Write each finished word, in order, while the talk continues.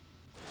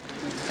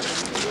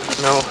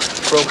No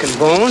broken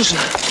bones, no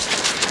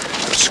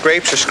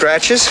scrapes or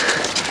scratches.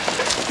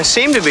 I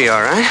seem to be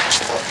all right.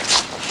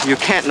 You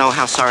can't know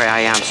how sorry I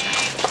am,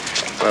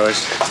 sir. Well,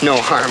 there's no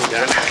harm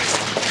done.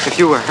 If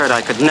you were hurt,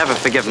 I could never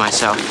forgive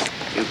myself.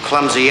 You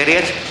clumsy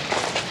idiot.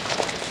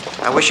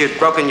 I wish you'd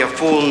broken your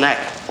fool neck.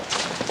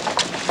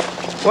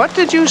 What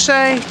did you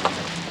say?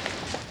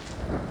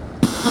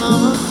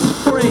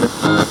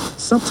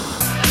 Something.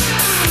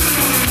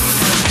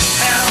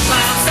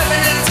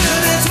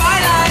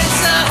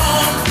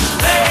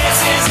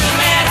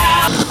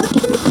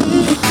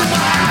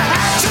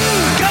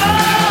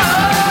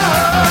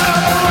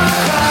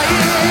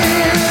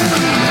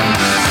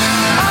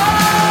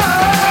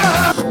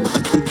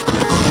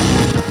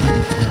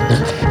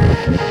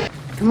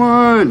 Come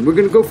on, we're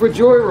gonna go for a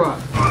joyride.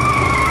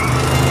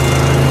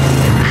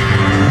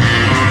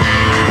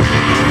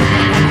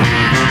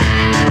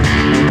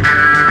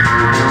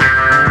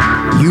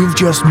 You've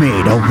just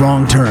made a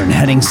wrong turn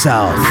heading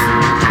south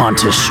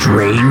onto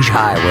strange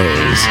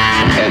highways.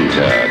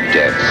 Enter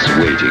death's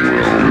waiting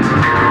room,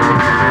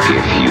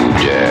 if you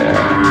dare.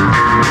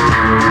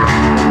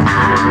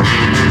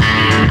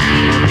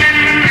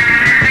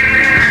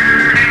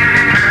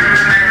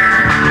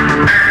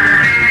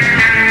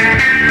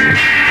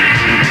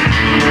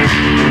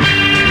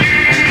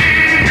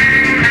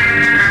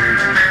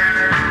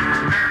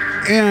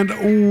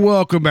 And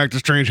welcome back to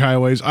Strange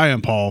Highways. I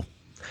am Paul.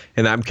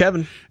 And I'm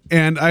Kevin.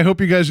 And I hope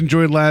you guys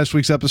enjoyed last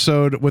week's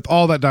episode with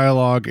all that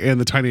dialogue and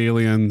the tiny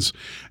aliens.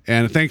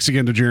 And thanks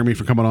again to Jeremy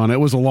for coming on. It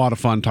was a lot of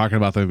fun talking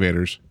about the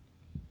invaders.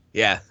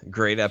 Yeah,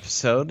 great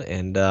episode.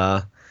 And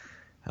we're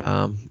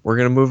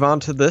going to move on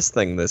to this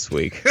thing this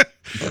week.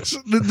 So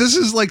this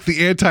is like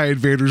the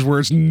anti-invaders where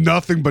it's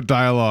nothing but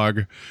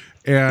dialogue.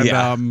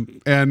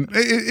 And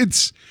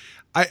it's...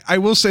 I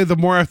will say the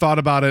more I thought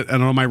about it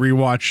and on my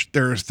rewatch,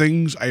 there are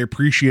things I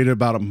appreciated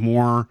about it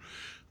more.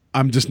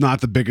 I'm just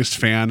not the biggest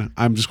fan.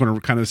 I'm just going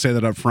to kind of say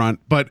that up front,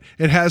 but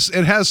it has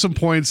some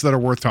points that are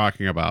worth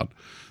talking about.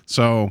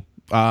 So,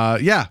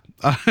 yeah.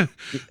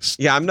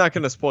 Yeah, I'm not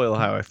going to spoil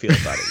how I feel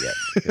about it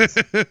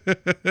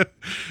yet.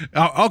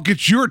 I'll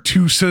get your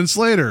 2 cents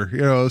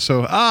later,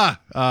 so,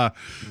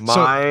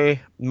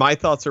 my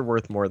thoughts are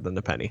worth more than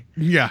a penny.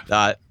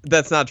 Yeah.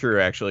 That's not true,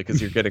 actually,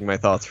 because you're getting my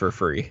thoughts for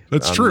free.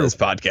 That's true. This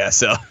podcast,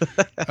 so.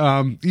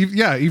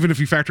 Yeah, even if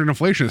you factor in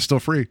inflation, it's still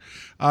free.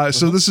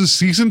 So this is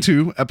season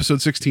 2,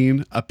 episode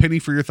 16, A Penny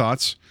for Your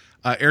Thoughts.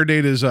 Air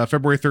date is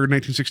February 3rd,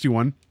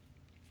 1961.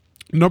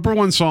 Number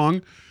 1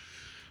 song,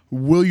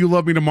 Will You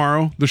Love Me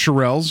Tomorrow, The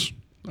Shirelles.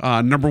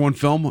 Number 1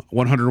 film,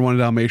 101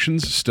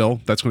 Dalmatians.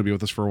 Still, that's going to be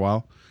with us for a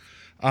while.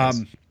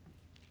 Nice.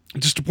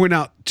 Just to point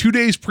out, 2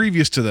 days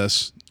previous to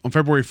this, on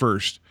February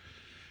 1st,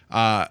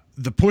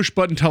 the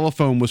push-button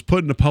telephone was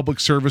put into public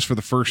service for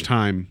the first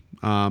time,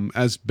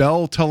 as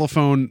Bell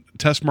Telephone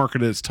test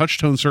marketed its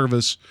touch-tone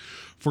service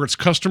for its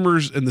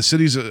customers in the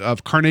cities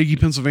of Carnegie,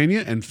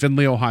 Pennsylvania, and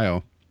Findlay,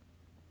 Ohio.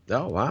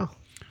 Oh, wow.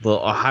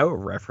 Little Ohio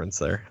reference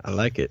there. I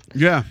like it.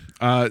 Yeah.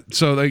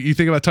 So you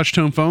think about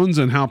touch-tone phones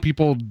and how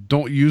people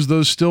don't use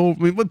those still.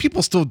 I mean,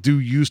 people still do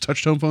use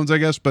touch-tone phones, I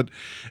guess, but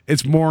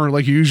it's more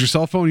like you use your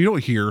cell phone. You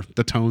don't hear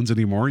the tones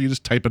anymore. You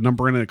just type a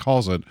number in and it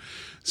calls it.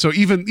 So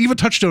even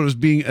touch-tone as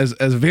being as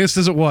advanced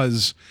as it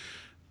was,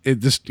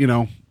 it just,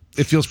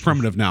 it feels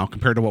primitive now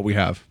compared to what we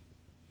have.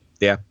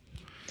 Yeah.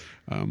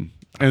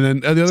 And then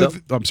the other,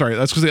 I'm sorry,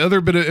 that's because the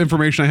other bit of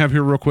information I have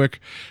here real quick,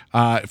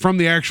 from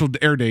the actual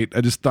air date,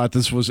 I just thought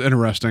this was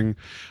interesting.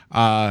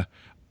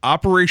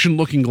 Operation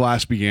Looking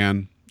Glass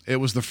began. It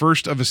was the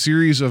first of a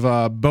series of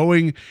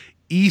Boeing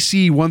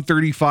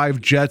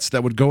EC-135 jets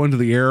that would go into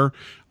the air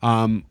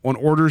on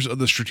orders of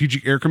the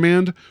Strategic Air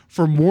Command.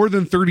 For more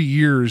than 30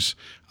 years,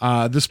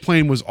 this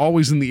plane was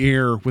always in the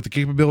air with the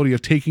capability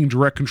of taking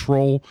direct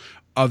control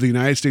of the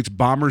United States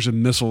bombers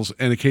and missiles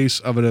in a case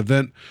of an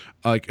event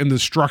like in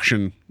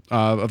destruction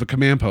of a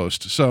command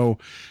post. So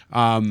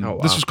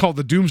this was called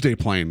the Doomsday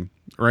Plane,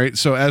 right?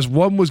 So as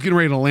one was getting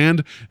ready to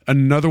land,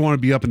 another one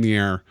would be up in the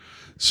air.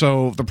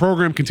 So the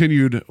program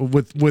continued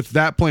with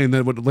that plane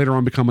that would later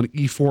on become an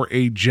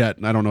E-4A jet.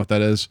 I don't know what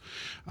that is,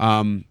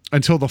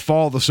 until the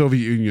fall of the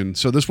Soviet Union.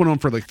 So this went on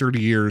for like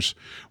 30 years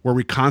where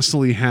we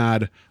constantly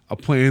had a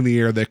plane in the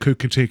air that could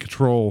take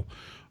control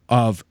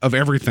of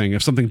everything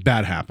if something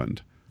bad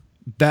happened.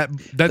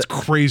 That's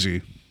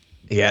crazy.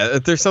 Yeah,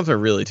 there's something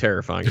really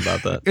terrifying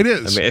about that. It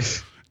is. I mean,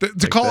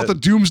 to call it the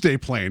Doomsday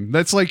Plane,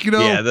 that's like,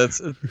 Yeah,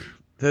 that's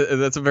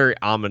a very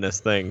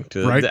ominous thing.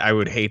 Right? I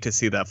would hate to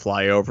see that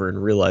fly over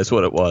and realize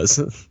what it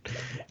was.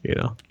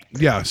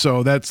 Yeah,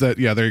 so that's that.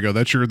 Yeah, there you go.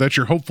 That's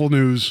your hopeful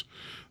news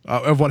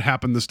of what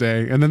happened this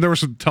day. And then there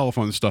was some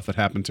telephone stuff that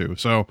happened too.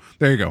 So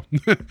there you go.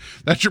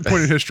 That's your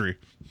point in history.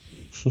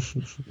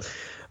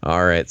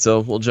 All right,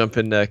 so we'll jump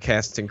into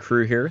cast and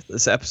crew here.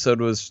 This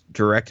episode was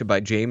directed by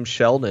James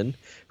Sheldon,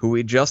 who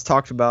we just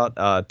talked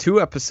about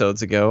 2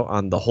 episodes ago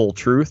on The Whole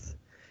Truth.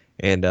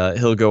 And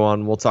he'll go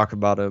on. We'll talk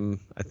about him,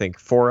 I think,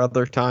 4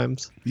 other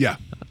times. Yeah.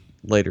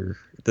 Later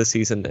this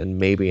season and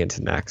maybe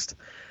into next.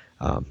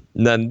 And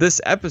then this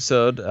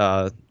episode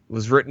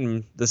was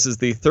written. This is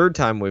the third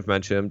time we've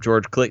mentioned him,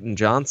 George Clayton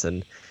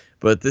Johnson,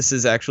 but this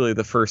is actually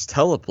the first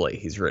teleplay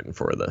he's written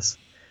for this.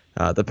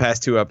 The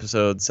past two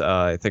episodes,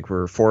 I think,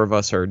 were Four of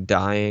Us Are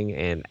Dying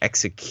and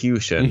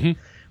Execution,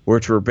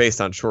 which were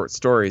based on short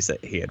stories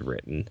that he had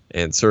written,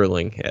 and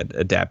Serling had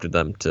adapted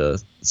them to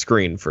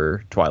screen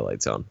for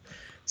Twilight Zone.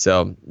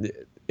 So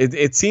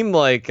it seemed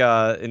like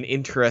an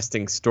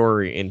interesting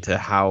story into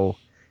how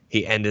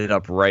he ended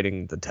up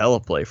writing the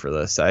teleplay for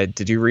this.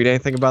 Did you read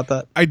anything about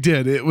that? I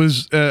did. It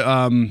was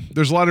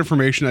there's a lot of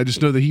information. I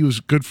just know that he was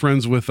good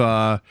friends with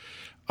the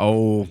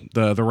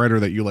writer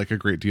that you like a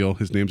great deal.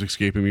 His name's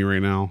escaping me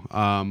right now.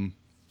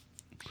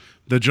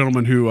 The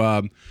gentleman who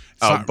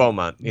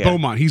Beaumont. Yeah.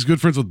 Beaumont. He's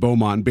good friends with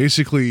Beaumont.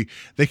 Basically,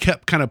 they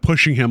kept kind of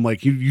pushing him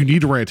like you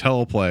need to write a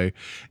teleplay,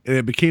 and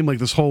it became like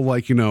this whole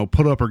like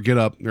put up or get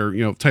up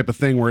or type of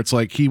thing where it's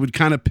like he would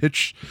kind of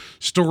pitch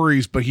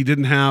stories, but he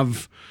didn't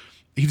have.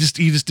 He just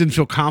didn't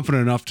feel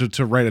confident enough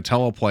to write a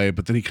teleplay,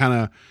 but then he kind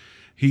of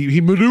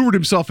he maneuvered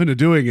himself into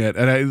doing it.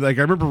 And I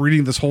remember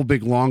reading this whole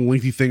big long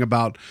lengthy thing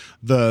about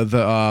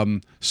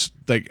the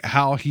like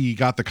how he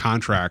got the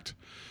contract.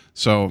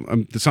 So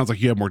it sounds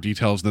like you have more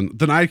details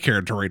than I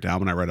cared to write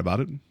down when I read about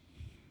it.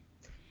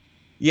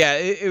 Yeah,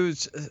 it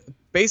was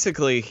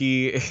basically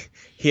he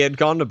had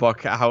gone to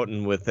Buck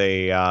Houghton with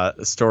a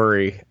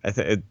story.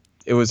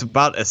 It was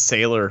about a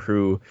sailor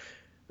who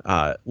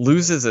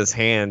loses his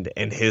hand,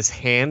 and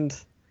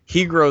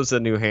he grows a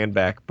new hand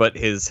back, but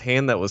his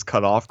hand that was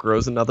cut off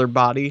grows another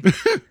body.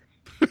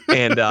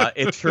 And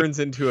it turns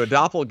into a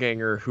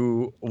doppelganger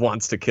who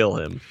wants to kill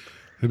him.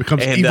 It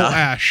becomes evil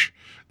Ash.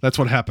 That's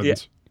what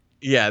happens.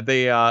 Yeah,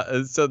 they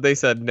so they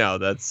said no,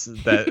 that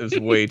is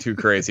way too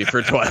crazy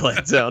for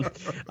Twilight Zone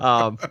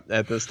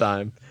at this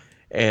time.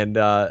 And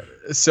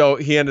so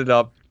he ended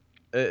up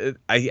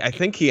I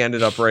think he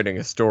ended up writing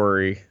a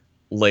story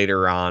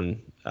later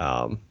on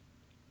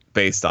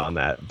based on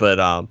that.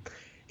 But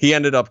he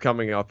ended up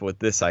coming up with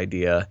this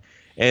idea.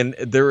 And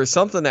there was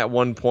something at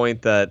one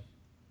point that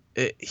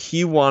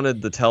he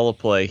wanted the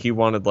teleplay. He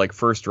wanted like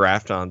first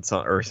draft on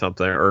or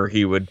something, or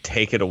he would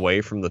take it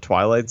away from the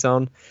Twilight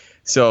Zone.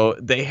 So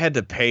they had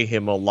to pay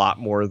him a lot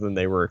more than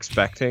they were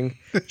expecting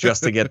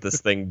just to get this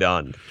thing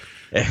done.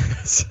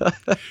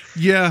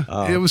 Yeah,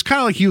 it was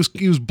kind of like he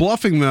was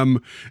bluffing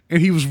them,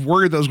 and he was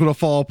worried that it was going to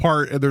fall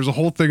apart. And there's a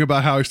whole thing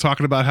about how he's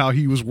talking about how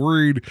he was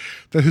worried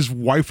that his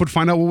wife would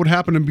find out what would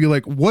happen and be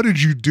like, "What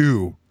did you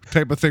do?"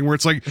 type of thing, where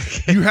it's like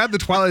you had the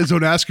Twilight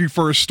Zone asking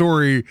for a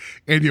story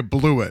and you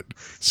blew it.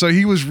 So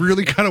he was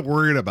really kind of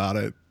worried about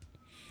it.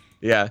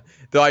 Yeah,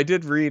 though I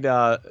did read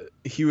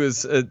he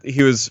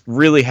was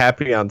really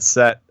happy on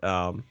set.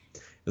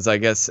 As I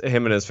guess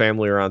him and his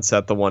family were on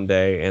set the one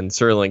day, and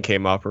Serling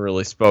came up and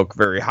really spoke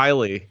very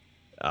highly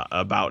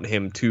about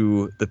him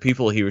to the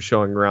people he was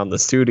showing around the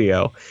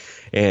studio.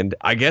 And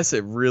I guess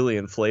it really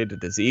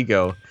inflated his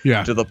ego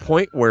to the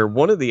point where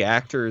one of the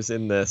actors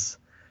in this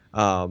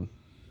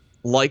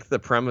liked the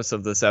premise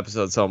of this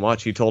episode so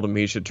much, he told him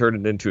he should turn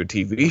it into a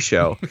TV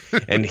show.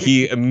 And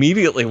he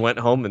immediately went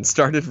home and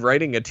started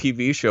writing a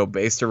TV show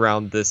based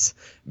around this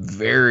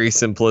very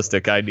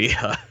simplistic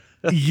idea.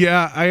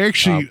 Yeah, I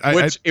actually,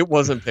 it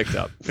wasn't picked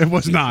up. It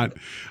was not.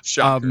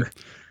 Shocker.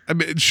 I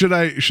mean, should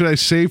I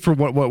save for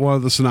what one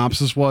of the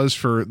synopsis was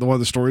for one of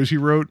the stories he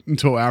wrote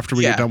until after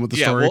we get done with the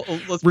story? Well,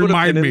 let's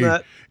remind put a pin me. in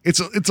that. It's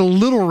a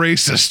little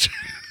racist.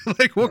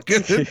 Like we'll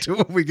get into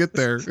it when we get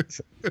there.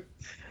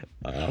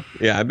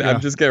 I'm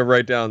just gonna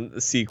write down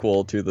a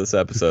sequel to this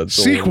episode.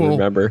 So sequel. We'll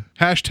remember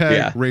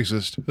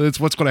 #racist. That's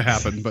what's going to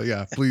happen. But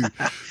yeah, please.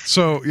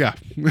 So yeah,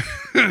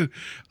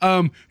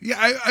 I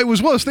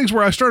was one of those things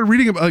where I started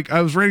reading about. Like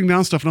I was writing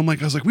down stuff, and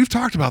I was like, we've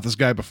talked about this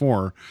guy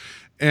before,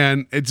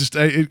 and it just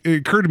it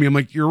occurred to me. I'm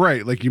like, you're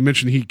right. Like you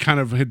mentioned, he kind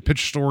of had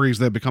pitched stories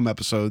that become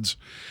episodes,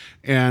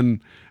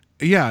 and.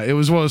 Yeah, it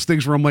was one of those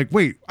things where I'm like,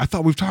 wait, I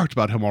thought we've talked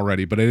about him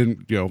already, but I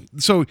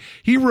didn't, So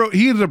he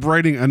ended up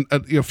writing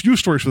a few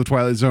stories for the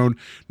Twilight Zone,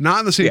 not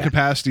in the same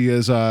capacity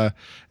as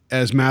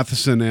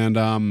Matheson and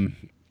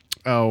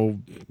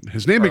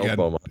his name Charles again,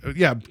 Beaumont.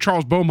 Yeah,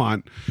 Charles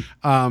Beaumont.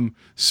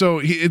 So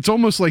it's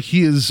almost like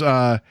he is.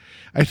 I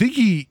think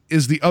he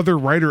is the other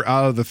writer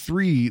out of the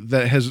three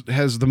that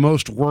has the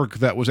most work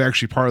that was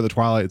actually part of the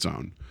Twilight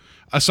Zone,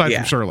 aside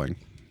from Serling.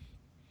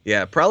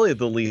 Yeah, probably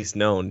the least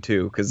known,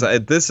 too, because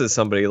this is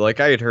somebody, like,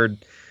 I had heard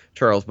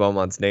Charles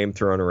Beaumont's name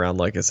thrown around.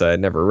 Like I said, I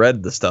never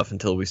read the stuff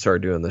until we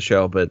started doing the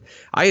show, but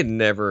I had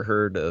never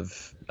heard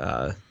of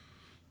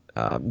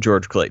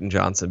George Clayton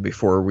Johnson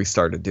before we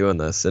started doing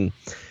this. And,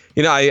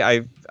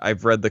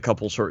 I've read the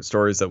couple short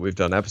stories that we've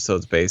done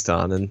episodes based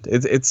on, and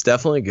it's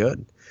definitely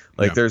good.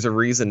 Like, there's a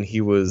reason he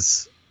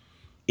was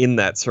in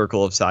that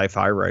circle of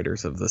sci-fi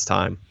writers of this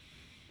time.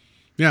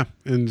 Yeah,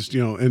 and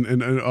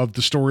and of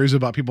the stories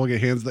about people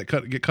get hands that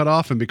get cut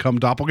off and become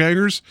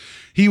doppelgangers,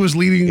 he was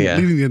leading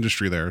the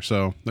industry there.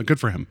 So good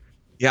for him.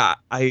 Yeah,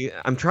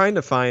 I'm trying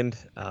to find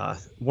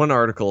one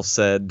article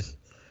said,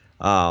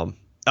 it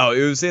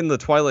was in the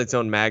Twilight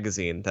Zone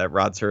magazine that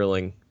Rod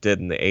Serling did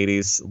in the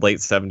 80s, late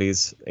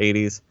 70s,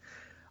 80s.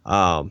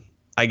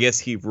 I guess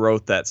he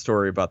wrote that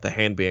story about the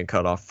hand being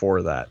cut off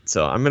for that.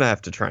 So I'm gonna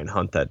have to try and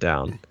hunt that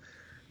down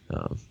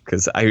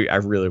because I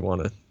really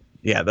want to.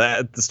 Yeah,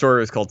 the story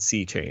was called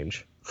Sea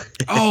Change.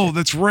 Oh,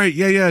 that's right.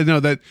 Yeah. No,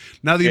 that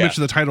now that you Yeah.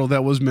 mentioned the title,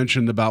 that was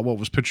mentioned about what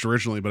was pitched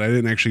originally, but I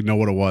didn't actually know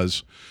what it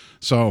was.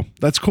 So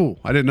that's cool.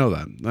 I didn't know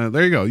that.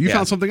 There you go. You Yeah.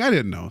 found something I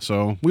didn't know.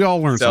 So we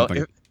all learned So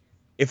something.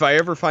 if I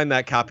ever find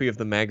that copy of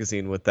the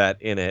magazine with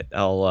that in it,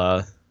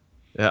 I'll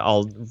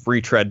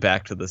retread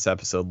back to this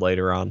episode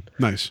later on.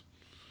 Nice.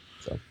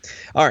 So,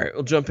 all right,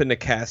 we'll jump into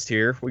cast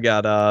here. We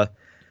got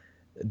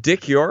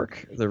Dick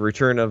York, the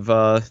return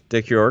of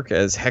Dick York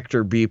as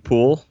Hector B.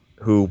 Poole,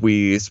 who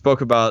we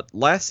spoke about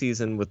last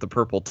season with the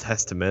Purple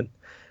Testament.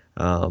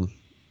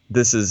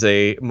 This is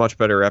a much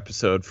better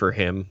episode for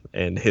him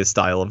and his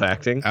style of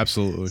acting.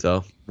 Absolutely.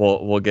 So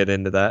we'll get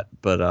into that.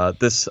 But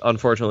this,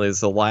 unfortunately, is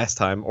the last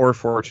time, or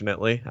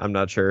fortunately, I'm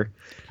not sure.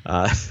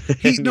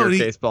 In your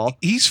case, Paul.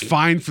 He's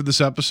fine for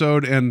this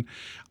episode, and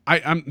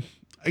I'm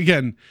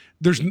again.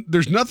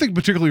 There's nothing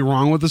particularly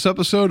wrong with this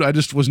episode. I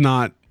just was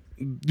not.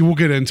 We'll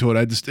get into it.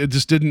 It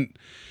just didn't.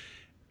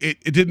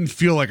 It didn't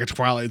feel like a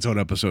Twilight Zone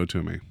episode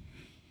to me.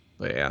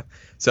 But yeah.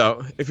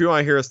 So if you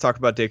want to hear us talk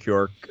about Dick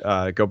York,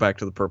 go back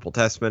to the Purple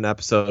Testament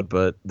episode,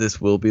 but this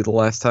will be the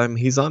last time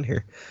he's on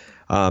here.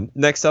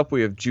 Next up,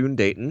 we have June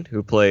Dayton,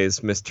 who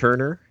plays Miss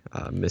Turner,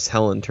 Miss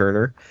Helen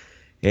Turner.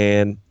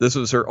 And this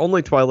was her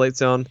only Twilight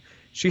Zone.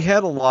 She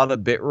had a lot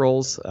of bit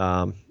roles.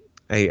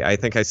 I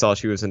think I saw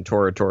she was in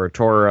Tora, Tora,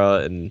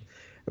 Tora,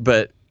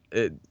 but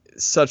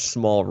such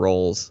small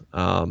roles.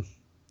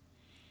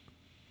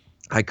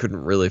 I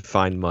couldn't really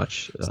find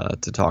much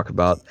to talk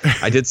about.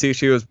 I did see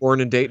she was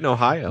born in Dayton,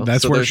 Ohio.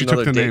 That's so where there's she took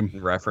another the Dayton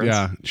name. reference.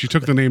 Yeah, she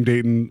took the name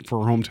Dayton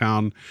for her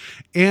hometown,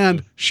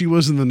 and she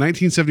was in the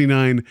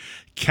 1979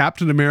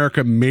 Captain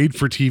America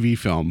made-for-TV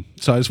film.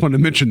 So I just wanted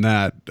to mention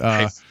that.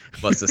 Nice.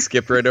 Must have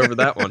skipped right over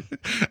that one.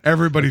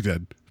 Everybody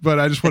did, but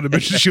I just wanted to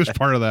mention she was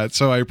part of that,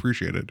 so I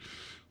appreciate it.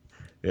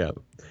 Yeah.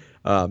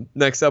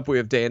 Next up, we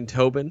have Dan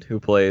Tobin, who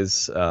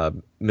plays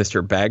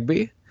Mr.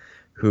 Bagby,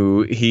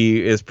 who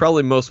he is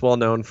probably most well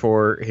known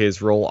for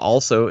his role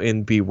also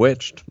in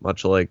Bewitched,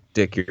 much like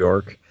Dick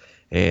York.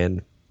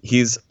 And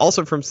he's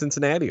also from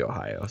Cincinnati,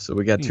 Ohio. So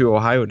we got two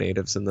Ohio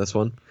natives in this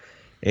one.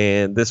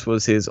 And this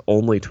was his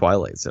only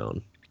Twilight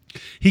Zone.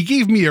 He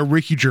gave me a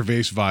Ricky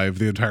Gervais vibe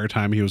the entire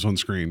time he was on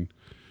screen.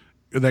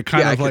 That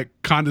kind of like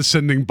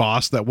condescending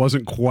boss that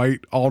wasn't quite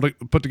all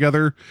put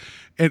together.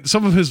 And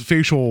some of his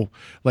facial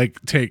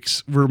like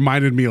takes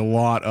reminded me a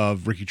lot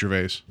of Ricky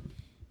Gervais.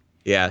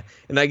 Yeah,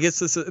 and I guess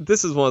this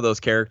is one of those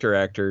character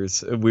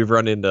actors. We've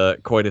run into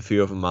quite a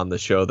few of them on the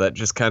show that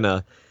just kind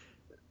of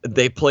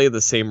they play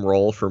the same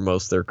role for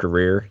most of their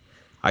career.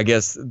 I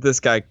guess this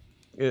guy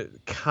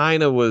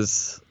kind of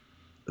was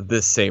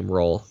this same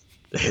role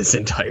his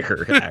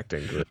entire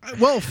acting career.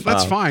 Well,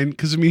 that's fine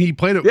because I mean he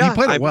played it. Yeah, he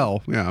played it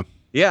well. Yeah.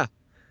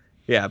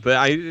 Yeah,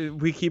 but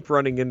we keep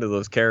running into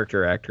those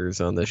character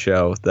actors on the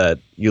show that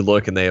you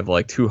look and they have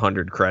like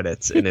 200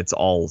 credits and it's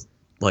all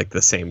like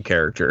the same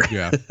character.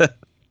 Yeah.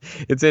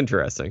 It's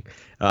interesting.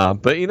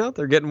 But, you know,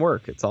 they're getting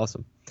work. It's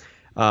awesome.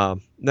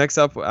 Next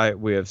up,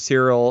 we have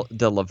Cyril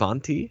De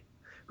Levanti,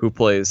 who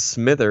plays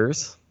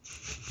Smithers.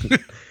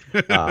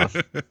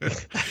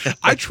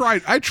 I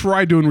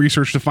tried doing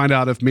research to find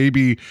out if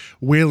maybe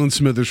Waylon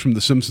Smithers from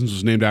The Simpsons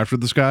was named after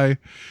this guy,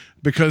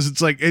 because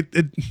it's like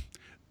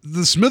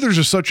the Smithers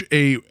is such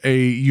a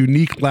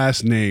unique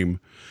last name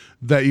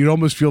that you'd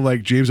almost feel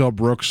like James L.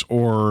 Brooks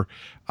or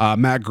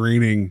Matt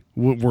Groening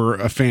were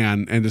a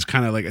fan and just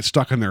kind of like it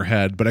stuck in their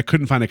head, but I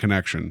couldn't find a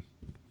connection.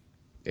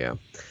 Yeah.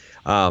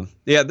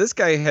 This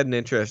guy had an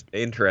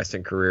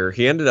interesting career.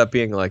 He ended up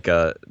being like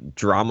a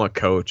drama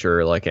coach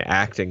or like an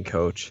acting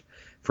coach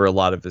for a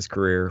lot of his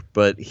career,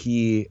 but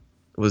he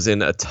was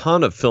in a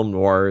ton of film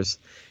noirs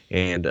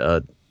and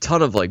a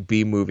ton of like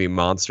B-movie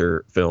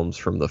monster films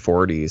from the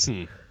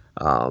 40s.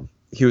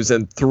 He was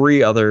in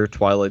 3 other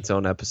Twilight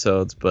Zone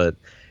episodes, but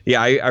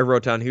yeah, I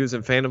wrote down he was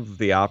in Phantom of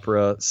the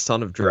Opera,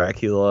 Son of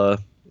Dracula,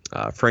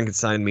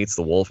 Frankenstein Meets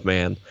the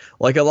Wolfman.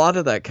 Like a lot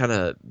of that kind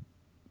of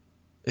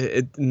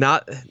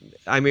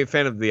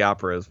Phantom of the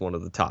Opera is one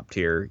of the top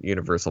tier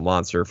Universal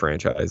monster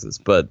franchises,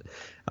 but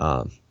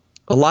a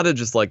lot of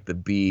just like the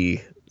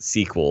B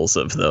sequels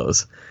of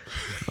those.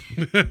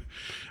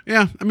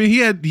 Yeah, I mean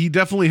he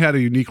definitely had a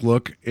unique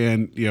look,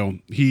 and you know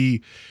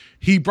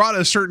he brought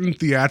a certain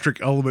theatric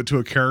element to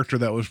a character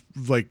that was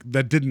like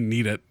that didn't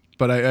need it,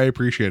 but I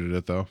appreciated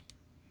it though.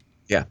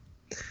 Yeah.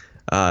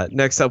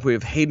 Next up, we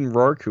have Hayden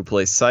Rourke, who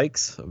plays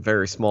Sykes, a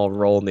very small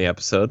role in the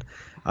episode.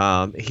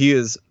 He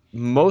is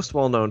most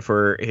well known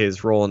for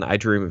his role in I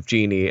Dream of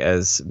Jeannie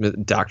as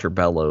Dr.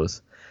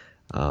 Bellows.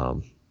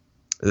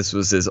 This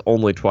was his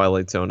only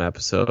Twilight Zone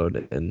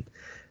episode, and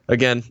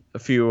again, a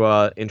few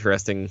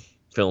interesting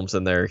films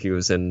in there. He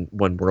was in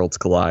When Worlds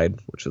Collide,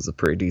 which is a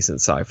pretty decent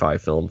sci-fi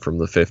film from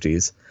the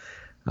 50s,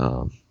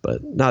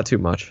 but not too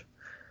much.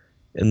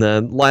 And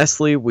then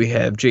lastly, we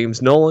have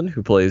James Nolan,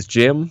 who plays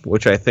Jim,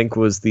 which I think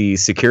was the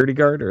security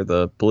guard or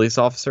the police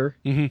officer.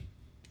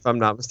 Mm-hmm. if I'm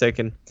not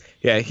mistaken.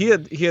 Yeah, he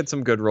had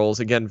some good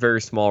roles. Again,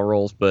 very small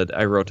roles, but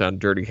I wrote down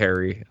Dirty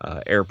Harry,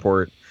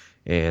 Airport,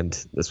 and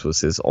this was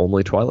his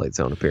only Twilight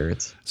Zone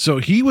appearance. So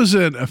he was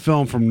in a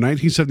film from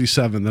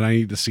 1977 that I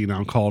need to see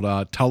now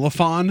called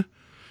Telephone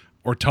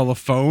or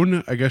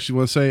Telephone, I guess you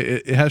want to say.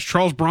 It has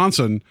Charles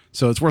Bronson,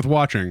 so it's worth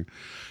watching.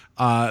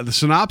 The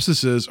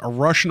synopsis is a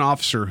Russian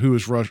officer who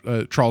is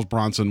Charles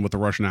Bronson with a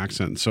Russian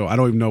accent, so I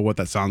don't even know what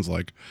that sounds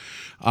like,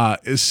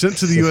 is sent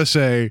to the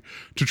USA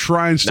to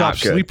try and stop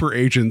sleeper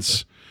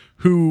agents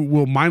who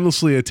will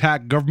mindlessly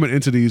attack government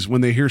entities when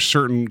they hear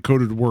certain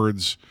coded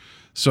words.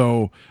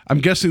 So I'm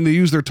guessing they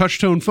use their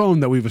touch-tone phone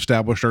that we've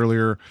established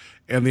earlier,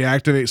 and they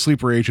activate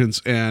sleeper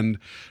agents, and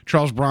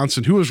Charles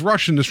Bronson, who is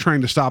Russian, is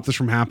trying to stop this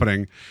from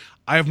happening.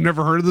 I have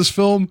never heard of this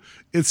film.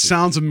 It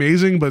sounds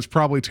amazing, but it's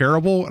probably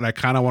terrible, and I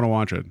kind of want to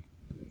watch it.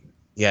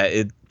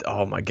 Yeah,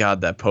 oh my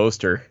God, that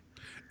poster.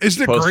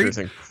 Isn't it great? Poster's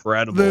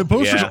incredible. The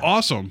poster's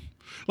awesome.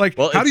 Like,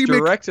 well, how do you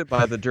directed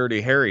by the Dirty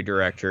Harry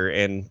director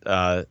in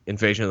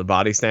Invasion of the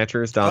Body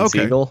Snatchers, Don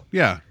Siegel.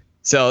 Yeah.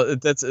 So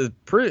that's a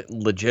pretty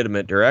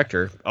legitimate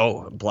director.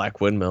 Oh,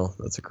 Black Windmill.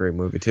 That's a great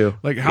movie too.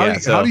 Like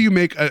how do you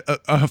make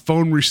a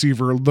phone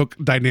receiver look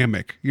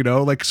dynamic? You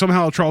know, like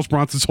somehow Charles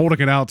Bronson's holding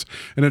it out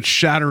and it's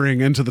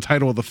shattering into the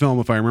title of the film,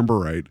 if I remember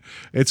right.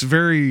 It's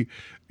very,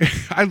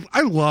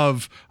 I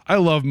love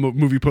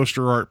movie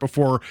poster art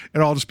before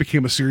it all just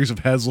became a series of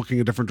heads looking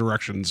in different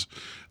directions.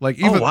 Like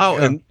even,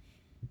 and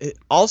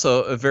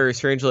also very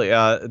strangely,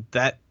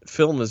 that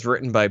film is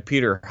written by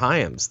Peter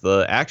Hyams,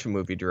 the action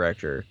movie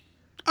director.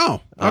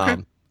 Oh,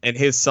 okay. And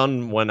his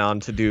son went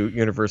on to do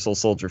Universal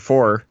Soldier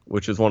 4,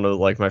 which is one of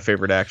like my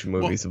favorite action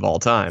movies of all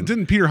time.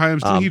 Didn't Peter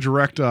Hyams, didn't he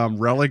direct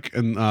Relic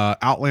and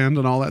Outland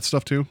and all that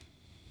stuff too?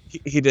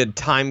 He did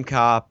Time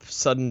Cop,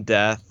 Sudden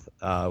Death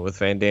with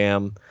Van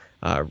Damme,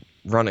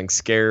 Running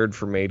Scared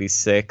from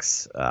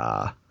 '86,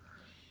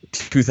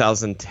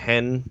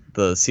 2010,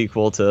 the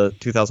sequel to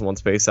 2001: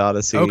 Space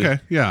Odyssey. Okay,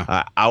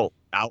 yeah.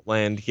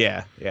 Outland,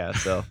 yeah.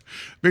 So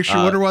makes you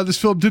wonder why this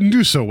film didn't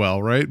do so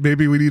well, right?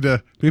 Maybe we need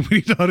to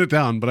hunt it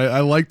down. But I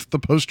liked the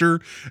poster,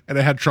 and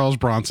it had Charles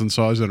Bronson,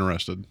 so I was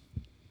interested.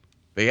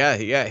 But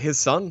yeah, his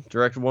son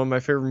directed one of my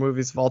favorite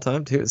movies of all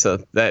time too.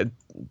 So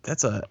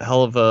that's a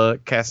hell of a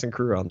cast and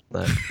crew on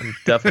that. I'm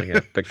definitely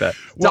gonna pick that.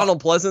 Donald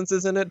Pleasance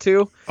is in it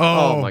too.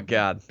 Oh my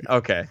God.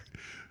 Okay.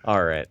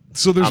 All right.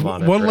 So there's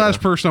one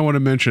last person I want to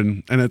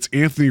mention, and it's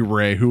Anthony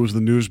Ray, who was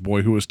the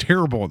newsboy, who was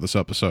terrible in this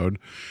episode.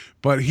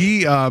 But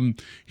he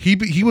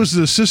was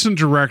the assistant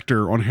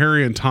director on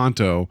Harry and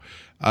Tonto,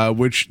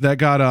 which that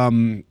got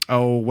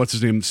what's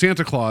his name,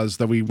 Santa Claus,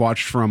 that we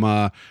watched from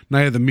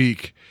Night of the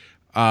Meek.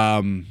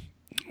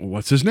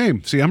 What's his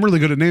name? See, I'm really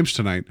good at names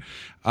tonight.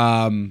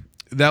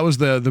 That was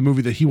the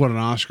movie that he won an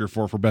Oscar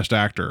for Best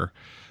Actor.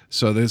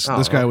 So this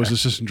guy was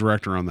assistant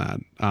director on that.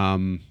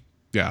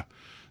 Yeah.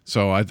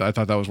 So I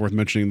thought that was worth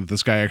mentioning, that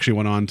this guy actually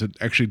went on to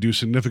actually do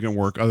significant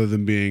work other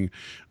than being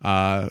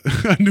a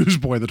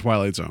newsboy in the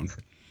Twilight Zone.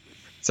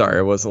 Sorry,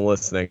 I wasn't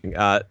listening.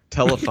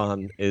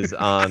 Telephone is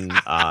on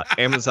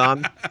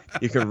Amazon.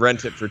 You can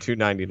rent it for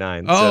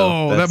 $2.99.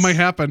 Oh, so that might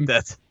happen.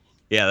 That's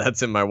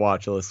in my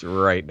watch list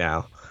right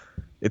now.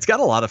 It's got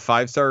a lot of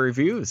 5-star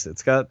reviews.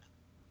 It's got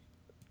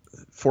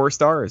 4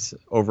 stars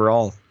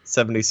overall,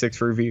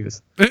 76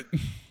 reviews.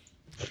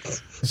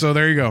 So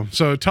there you go.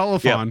 So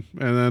Telephone,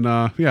 and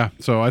then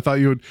So I thought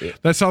you would. Yeah.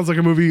 That sounds like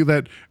a movie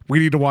that we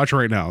need to watch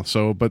right now.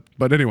 So, but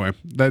anyway,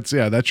 that's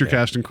your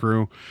cast and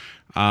crew.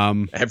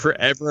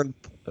 Everyone,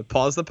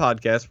 pause the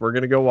podcast. We're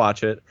gonna go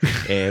watch it,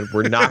 and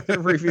we're not gonna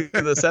review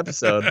this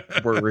episode.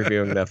 We're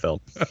reviewing that film.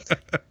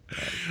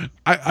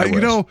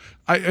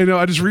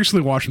 I just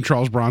recently watched from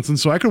Charles Bronson,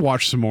 so I could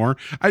watch some more.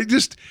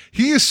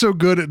 He is so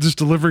good at just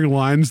delivering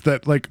lines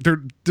that like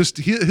they're just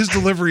his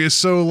delivery is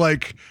so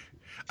like.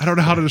 I don't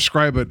know how to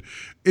describe it.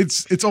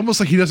 It's almost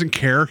like he doesn't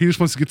care. He just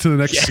wants to get to the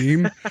next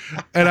scene.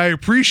 And I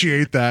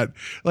appreciate that.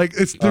 Like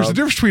there's a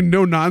difference between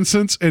no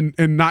nonsense and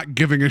not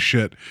giving a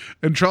shit.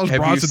 And Charles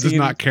Bronson does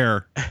not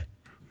care.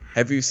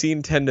 Have you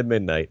seen 10 to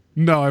Midnight?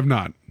 No, I've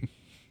not.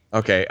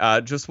 Okay.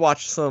 Just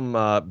watch some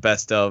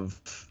best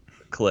of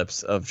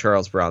clips of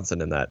Charles Bronson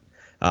in that.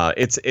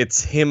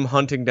 It's him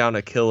hunting down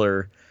a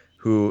killer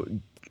who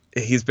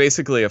he's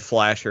basically a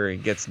flasher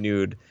and gets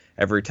nude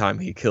every time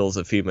he kills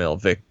a female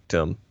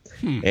victim.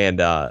 And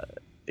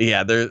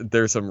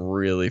there's some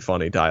really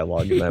funny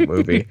dialogue in that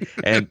movie.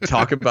 And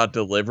talk about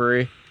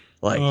delivery,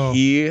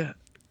 he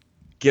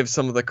gives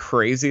some of the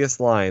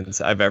craziest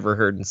lines I've ever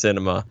heard in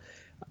cinema.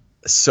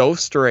 So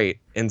straight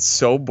and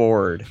so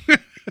bored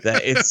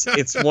that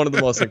it's one of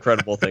the most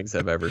incredible things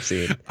I've ever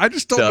seen. I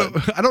just don't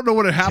know. I don't know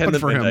what had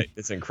happened for him.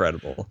 It's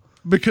incredible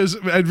because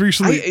I'd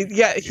recently.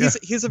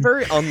 He's a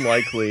very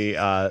unlikely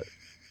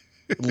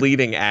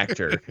leading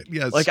actor.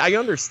 Yes. Like I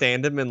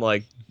understand him in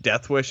like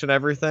Death Wish and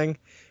everything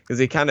because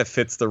he kind of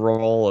fits the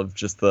role of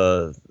just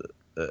the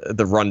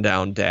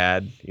rundown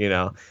dad, you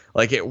know,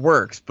 like it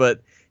works. But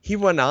he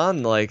went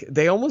on like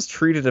they almost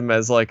treated him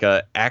as like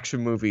a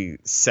action movie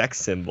sex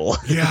symbol.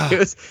 Yeah,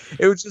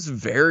 it was just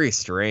very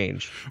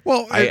strange.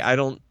 Well, I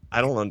don't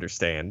I don't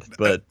understand,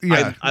 but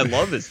yeah. I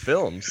love his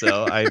film,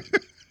 so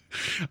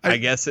I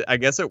guess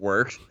it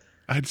worked.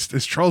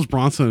 Is Charles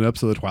Bronson in an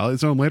episode of the Twilight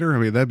Zone later? I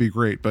mean, that'd be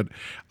great. But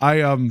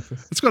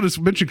let's go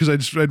to mention, because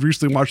I'd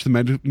recently watched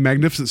the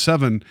Magnificent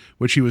Seven,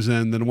 which he was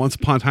in, then Once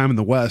Upon a Time in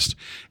the West,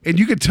 and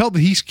you could tell that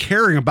he's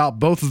caring about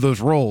both of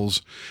those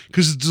roles,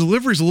 because his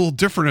delivery's a little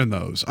different in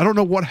those. I don't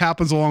know what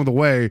happens along the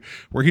way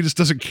where he just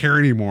doesn't care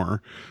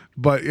anymore.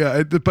 But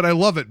yeah, but I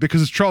love it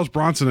because it's Charles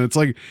Bronson. And it's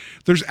like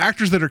there's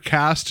actors that are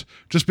cast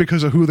just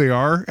because of who they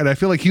are, and I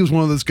feel like he was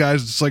one of those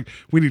guys that's like,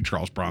 we need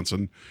Charles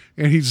Bronson,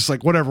 and he's just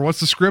like, whatever. What's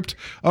the script?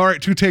 All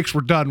right, 2 takes,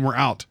 we're done, we're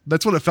out.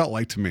 That's what it felt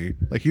like to me.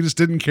 Like he just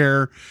didn't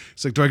care.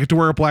 It's like, do I get to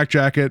wear a black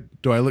jacket?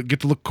 Do I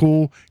get to look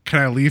cool? Can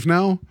I leave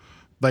now?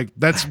 Like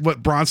that's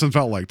what Bronson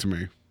felt like to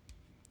me.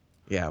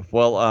 Yeah.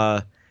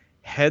 Well,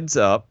 heads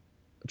up,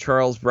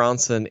 Charles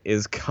Bronson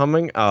is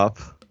coming up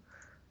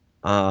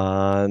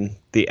on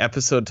the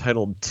episode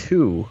titled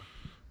 2.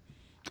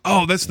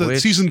 Oh, that's the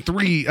season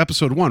 3,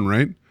 episode 1,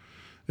 right?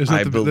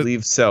 I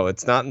believe so.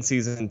 It's not in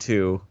season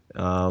 2.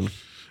 So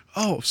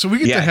we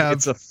get to have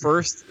it's the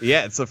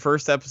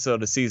first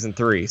episode of season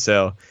 3.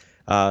 So,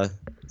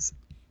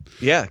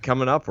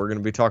 coming up, we're going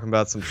to be talking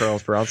about some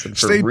Charles Bronson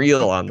for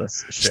real on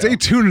this show. Stay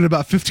tuned. In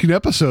about 15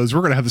 episodes,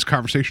 we're going to have this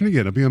conversation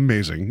again. It'll be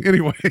amazing.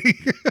 Anyway.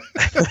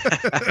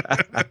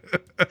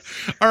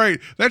 All right.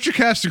 That's your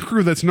cast and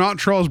crew. That's not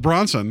Charles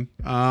Bronson.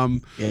 I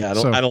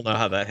don't know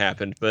how that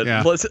happened, but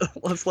let's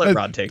let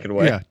Rod take it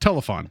away. Yeah.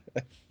 Telephone.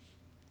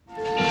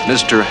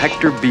 Mr.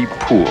 Hector B.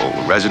 Poole,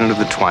 resident of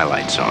the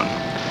Twilight Zone.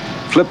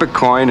 Flip a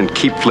coin and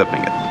keep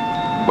flipping it.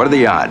 What are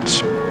the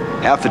odds?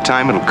 Half the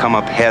time it'll come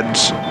up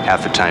heads,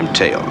 half the time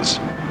tails.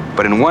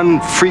 But in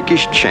one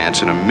freakish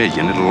chance in a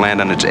million, it'll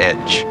land on its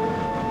edge.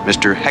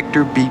 Mr.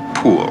 Hector B.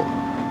 Poole,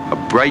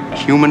 a bright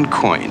human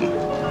coin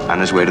on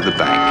his way to the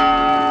bank.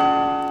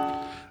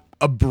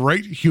 A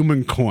bright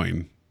human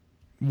coin.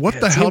 What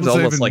the hell does that even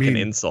mean? Almost like an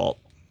insult.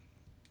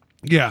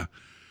 Yeah.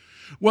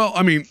 Well,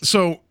 I mean,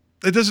 so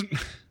it doesn't...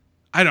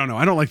 I don't know.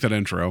 I don't like that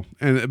intro.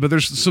 But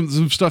there's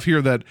some stuff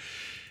here that...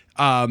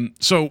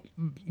 So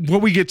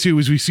what we get to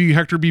is we see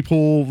Hector B.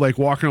 Poole like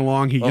walking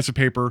along. He gets a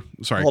paper.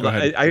 Sorry, go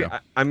ahead.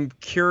 I'm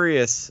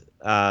curious.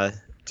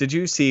 Did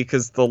you see?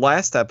 Because the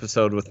last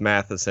episode with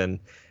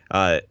Matheson,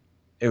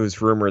 it was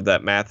rumored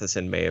that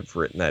Matheson may have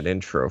written that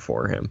intro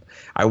for him.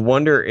 I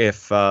wonder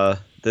if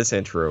this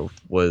intro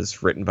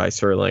was written by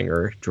Serling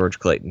or George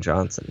Clayton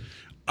Johnson.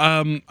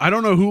 I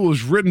don't know who it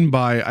was written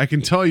by. I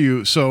can tell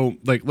you. So,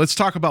 like, let's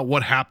talk about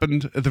what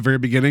happened at the very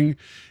beginning.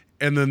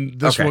 And then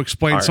this will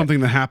explain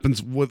something that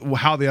happens with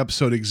how the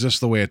episode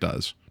exists the way it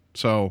does.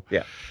 So,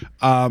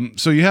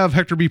 so you have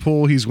Hector B.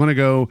 Poole. He's going to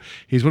go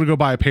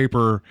buy a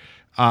paper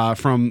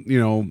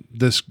from,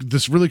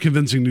 this really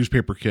convincing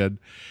newspaper kid.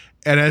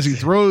 And as he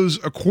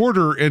throws a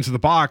quarter into the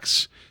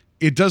box,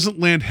 it doesn't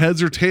land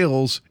heads or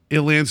tails.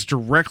 It lands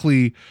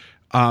directly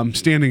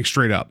standing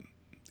straight up.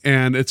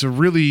 And it's a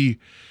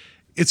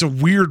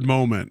weird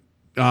moment.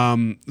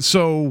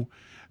 So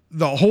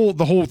the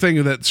whole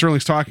thing that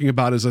Serling's talking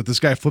about is that this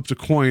guy flipped a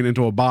coin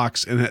into a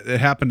box and it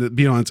happened to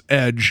be on its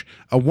edge,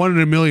 a 1 in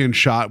a million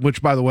shot,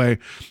 which, by the way,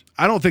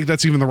 I don't think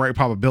that's even the right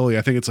probability.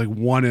 I think it's like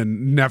 1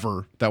 in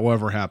never that will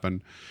ever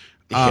happen.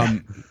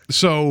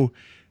 So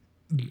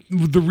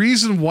the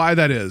reason why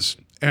that is,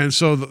 and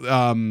so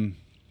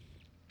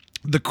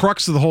the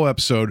crux of the whole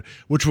episode,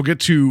 which we'll get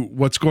to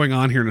what's going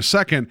on here in a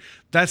second,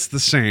 that's the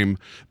same.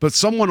 But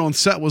someone on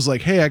set was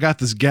like, hey, I got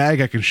this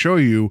gag I can show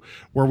you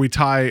where we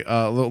tie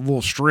a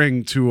little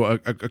string to a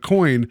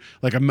coin,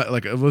 like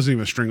it wasn't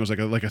even a string, it was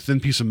like a thin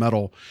piece of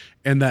metal,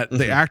 and that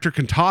the actor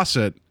can toss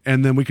it,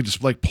 and then we could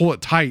just like pull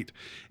it tight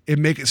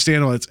and make it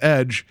stand on its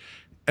edge.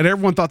 And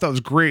everyone thought that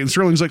was great. And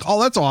Serling's like,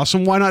 oh, that's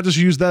awesome. Why not just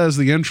use that as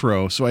the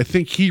intro? So I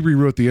think he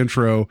rewrote the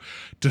intro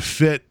to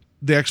fit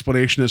the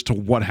explanation as to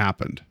what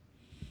happened.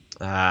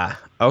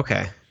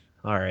 Okay.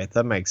 All right.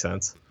 That makes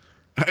sense.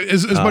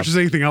 As much as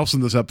anything else in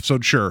this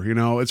episode, sure.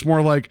 It's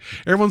more like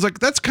everyone's like,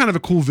 that's kind of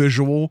a cool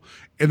visual,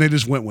 and they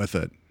just went with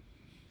it.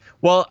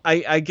 Well,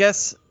 I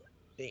guess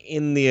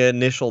in the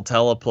initial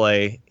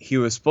teleplay, he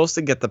was supposed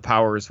to get the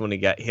powers when he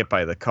got hit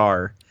by the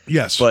car.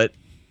 Yes. But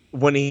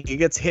when he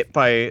gets hit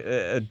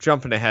by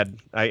jumping ahead,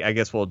 I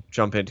guess we'll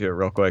jump into it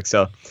real quick.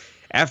 So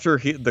after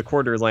the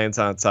quarter lands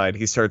outside,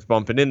 he starts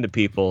bumping into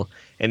people,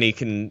 and he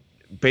can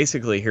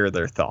basically hear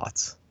their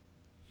thoughts.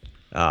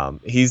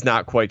 He's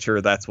not quite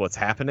sure that's what's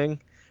happening,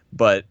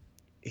 but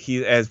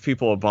as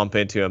people bump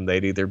into him,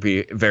 they'd either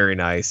be very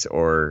nice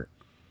or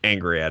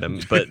angry at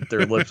him, but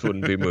their lips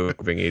wouldn't be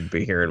moving. He'd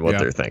be hearing what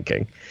they're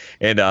thinking.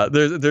 And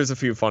there's a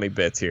few funny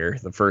bits here.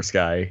 The first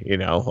guy,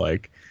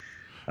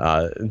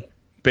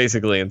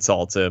 basically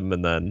insults him,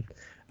 and then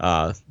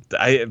I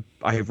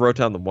wrote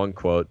down the one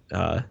quote.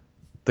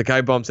 The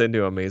guy bumps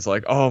into him, and he's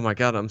like, "Oh my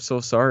God, I'm so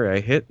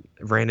sorry.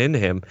 Ran into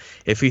him.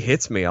 If he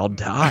hits me, I'll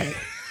die."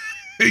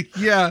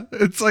 Yeah,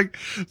 it's like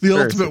the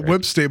ultimate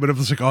whip statement of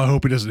it's like, oh, I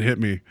hope he doesn't hit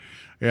me.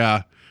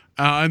 Yeah.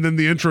 And then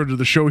the intro to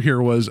the show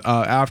here was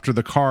after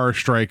the car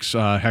strikes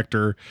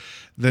Hector,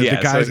 the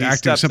guy's so he acting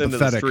steps into the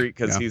sympathetic street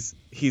because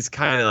he's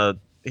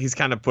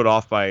kind of put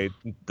off by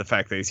the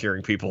fact that he's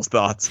hearing people's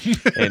thoughts,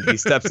 and he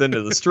steps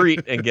into the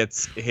street and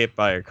gets hit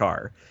by a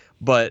car.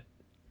 But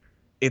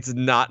it's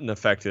not an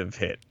effective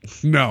hit.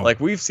 No.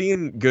 Like, we've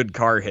seen good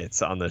car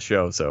hits on the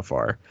show so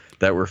far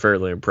that were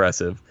fairly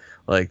impressive.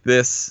 Like,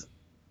 this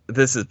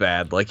is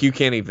bad. Like, you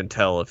can't even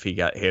tell if he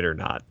got hit or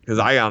not, because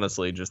I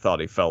honestly just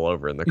thought he fell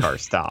over and the car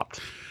stopped.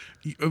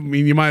 I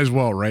mean, you might as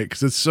well, right?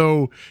 Because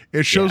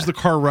it shows the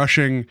car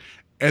rushing,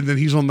 and then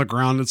he's on the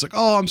ground. It's like,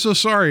 oh, I'm so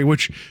sorry.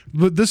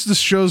 But this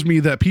just shows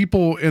me that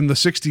people in the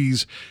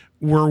 60s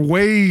were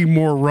way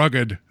more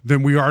rugged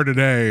than we are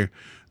today,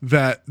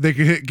 that they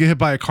could get hit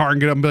by a car and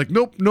get up and be like,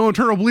 nope, no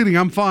internal bleeding,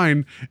 I'm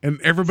fine. And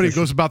everybody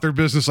goes about their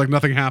business like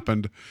nothing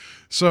happened.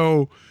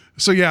 So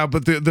yeah,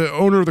 but the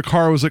owner of the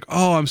car was like,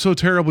 oh, I'm so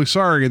terribly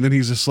sorry. And then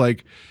he's just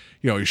like,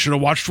 you should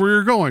have watched where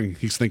you're going.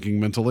 He's thinking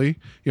mentally,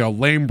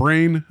 lame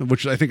brain,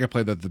 which I think I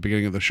played that at the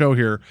beginning of the show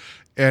here.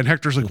 And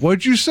Hector's like,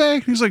 what'd you say?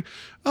 He's like,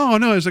 oh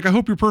no. He's like, I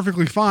hope you're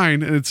perfectly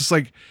fine. And it's just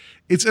like,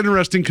 it's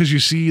interesting because you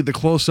see the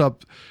close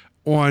up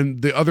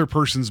on the other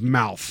person's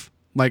mouth.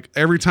 Like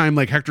every time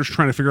like Hector's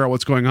trying to figure out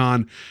what's going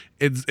on,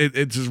 it's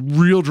a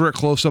real direct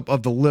close up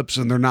of the lips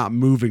and they're not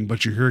moving,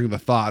 but you're hearing the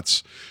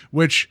thoughts,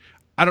 which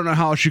I don't know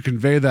how else you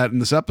convey that in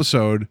this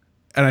episode.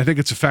 And I think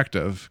it's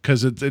effective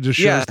because it just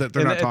shows that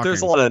they're not talking.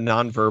 There's a lot of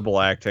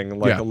nonverbal acting,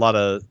 like a lot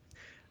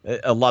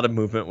of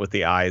movement with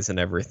the eyes and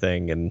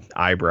everything and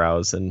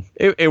eyebrows, and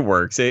it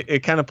works.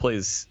 It kind of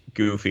plays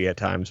goofy at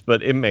times,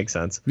 but it makes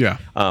sense. Yeah.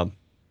 But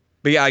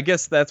yeah, I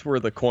guess that's where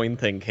the coin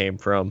thing came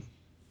from,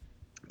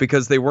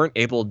 because they weren't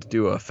able to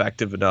do an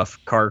effective enough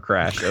car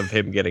crash of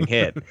him getting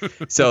hit.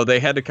 So they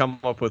had to come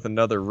up with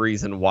another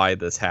reason why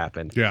this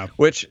happened. Yeah.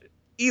 Which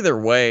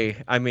either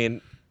way, I mean,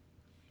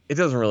 it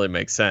doesn't really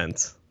make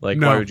sense. Like,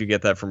 why would you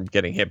get that from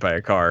getting hit by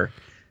a car?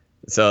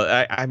 So,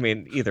 I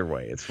mean, either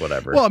way, it's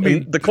whatever. Well, I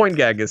mean, and the coin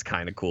gag is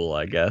kind of cool,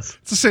 I guess.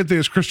 It's the same thing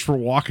as Christopher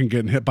Walken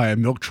getting hit by a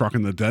milk truck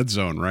in the dead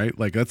zone, right?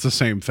 Like, that's the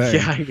same thing.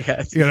 Yeah, I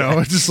guess.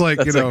 It's just like,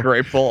 that's a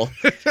great pull.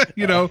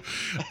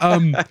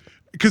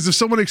 Because if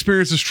someone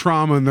experiences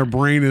trauma and their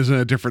brain is in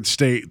a different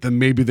state, then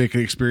maybe they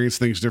can experience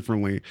things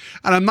differently.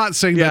 And I'm not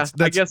saying that's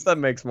I guess that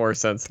makes more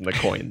sense than the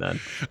coin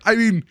then. I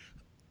mean,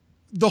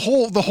 the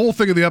whole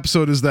thing of the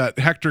episode is that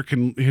Hector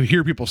can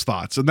hear people's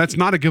thoughts, and that's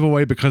not a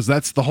giveaway because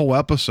that's the whole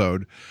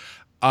episode.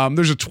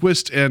 There's a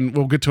twist, and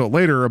we'll get to it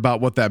later about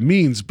what that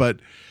means,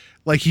 but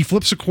like he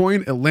flips a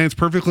coin, it lands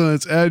perfectly on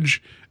its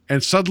edge,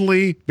 and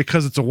suddenly,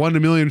 because it's a 1 in a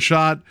million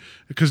shot,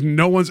 because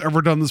no one's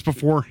ever done this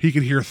before, he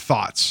can hear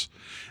thoughts.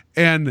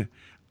 And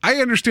I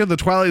understand the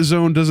Twilight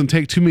Zone doesn't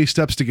take too many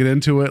steps to get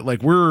into it.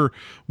 Like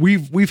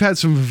we've had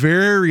some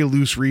very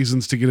loose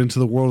reasons to get into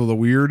the world of the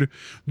weird.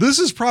 This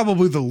is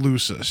probably the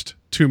loosest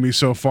to me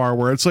so far,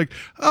 where it's like,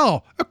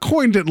 oh, a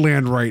coin didn't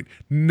land right.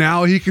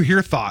 Now he can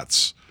hear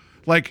thoughts.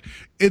 Like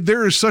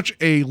there is such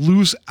a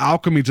loose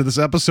alchemy to this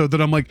episode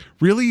that I'm like,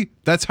 really?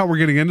 That's how we're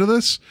getting into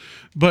this?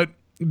 But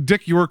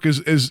Dick York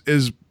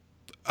is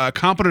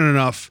competent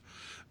enough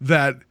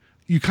that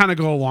you kind of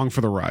go along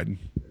for the ride.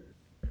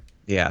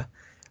 Yeah.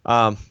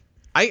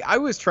 I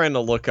was trying to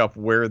look up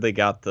where they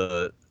got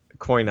the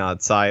coin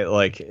outside.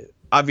 Like,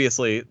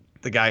 obviously,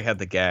 the guy had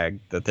the gag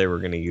that they were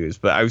going to use,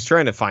 but I was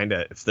trying to find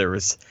out if there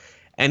was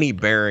any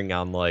bearing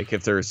on, like,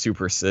 if there was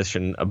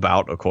superstition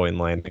about a coin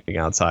landing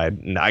outside,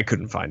 and I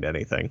couldn't find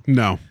anything.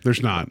 No,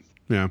 there's not.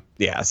 Yeah.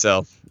 Yeah,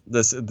 so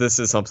this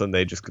is something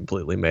they just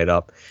completely made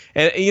up.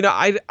 And,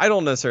 I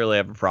don't necessarily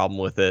have a problem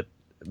with it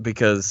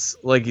because,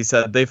 like you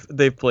said,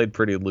 they've played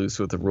pretty loose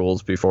with the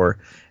rules before,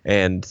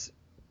 and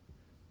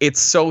it's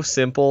so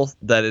simple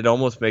that it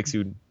almost makes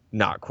you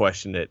not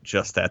question it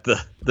just at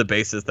the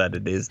basis that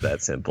it is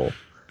that simple.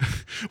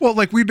 Well,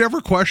 like we never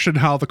questioned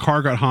how the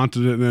car got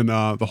haunted in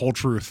The Whole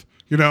Truth.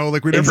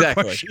 Like we never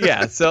questioned.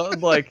 Yeah. So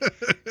like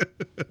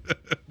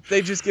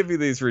they just give you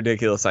these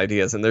ridiculous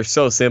ideas and they're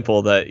so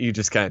simple that you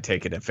just kind of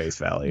take it at face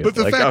value. But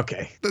the like, fact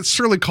okay, that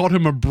Shirley called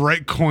him a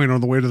bright coin on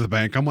the way to the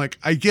bank, I'm like,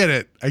 I get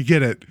it.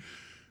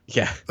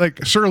 Yeah. Like,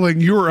 Serling,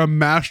 you are a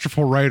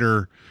masterful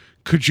writer.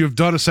 Could you have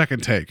done a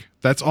second take?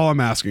 That's all I'm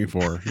asking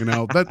for.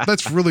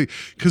 That's really,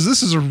 because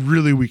this is a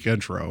really weak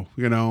intro.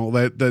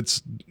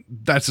 That's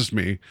just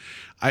me.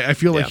 I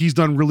feel like he's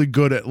done really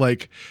good at,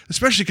 like,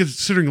 especially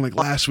considering like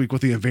last week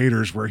with the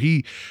Invaders, where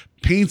he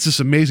paints this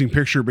amazing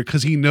picture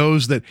because he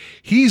knows that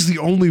he's the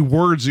only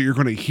words that you're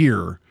going to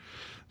hear.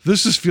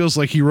 This just feels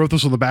like he wrote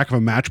this on the back of a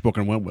matchbook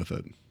and went with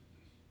it.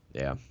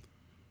 Yeah.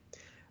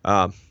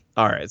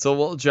 All right, so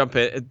we'll jump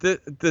in.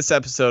 This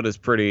episode is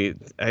pretty.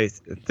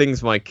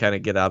 Things might kind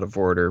of get out of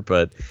order,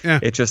 but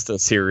it's just a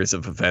series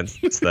of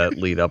events that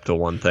lead up to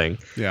one thing.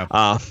 Yeah.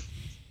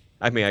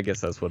 I mean, I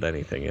guess that's what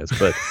anything is,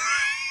 but.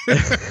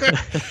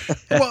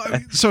 Well,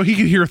 so he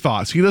can hear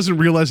thoughts. He doesn't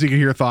realize he can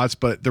hear thoughts,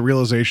 but the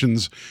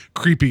realization's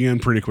creeping in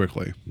pretty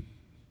quickly.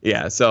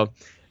 Yeah. So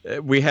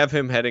we have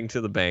him heading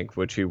to the bank,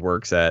 which he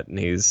works at, and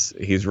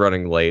he's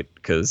running late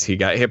because he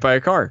got hit by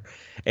a car.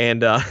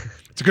 And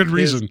it's a good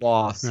reason. His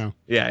boss,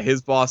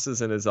 his boss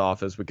is in his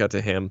office. We cut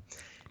to him.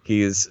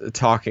 He is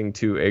talking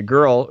to a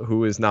girl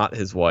who is not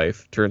his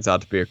wife. Turns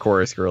out to be a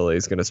chorus girl that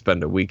he's going to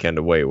spend a weekend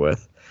away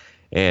with.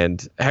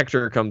 And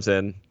Hector comes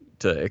in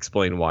to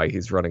explain why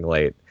he's running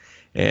late,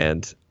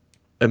 and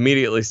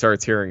immediately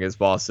starts hearing his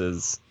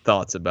boss's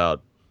thoughts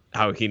about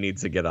how he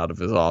needs to get out of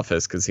his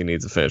office because he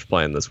needs to finish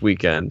playing this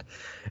weekend.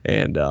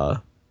 And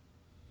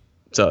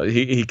so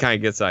he kind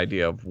of gets the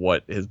idea of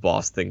what his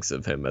boss thinks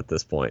of him at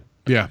this point.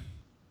 Yeah.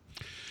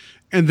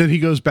 And then he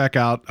goes back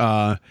out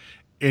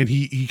and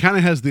he kind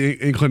of has the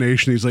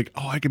inclination. He's like,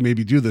 oh, I can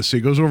maybe do this. So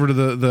he goes over to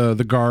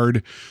the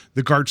guard.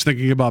 The guard's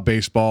thinking about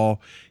baseball.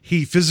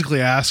 He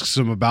physically asks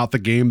him about the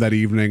game that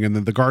evening. And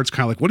then the guard's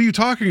kind of like, what are you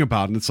talking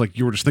about? And it's like,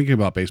 you were just thinking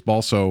about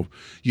baseball. So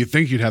you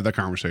think you'd have that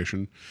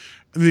conversation.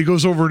 And then he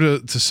goes over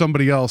to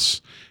somebody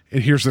else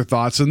and hears their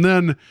thoughts. And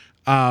then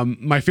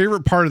my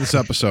favorite part of this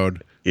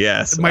episode.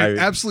 Yes. My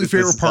absolute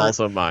favorite part.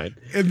 Also mine.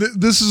 And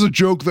this is a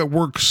joke that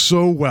works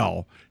so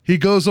well. He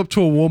goes up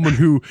to a woman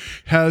who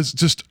has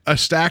just a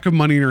stack of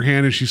money in her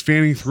hand and she's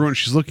fanning through it and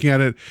she's looking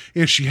at it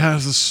and she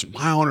has a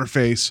smile on her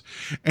face.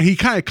 And he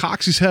kind of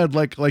cocks his head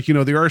like the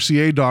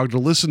RCA dog to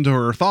listen to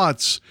her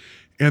thoughts,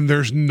 and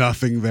there's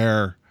nothing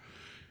there.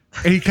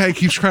 And he kind of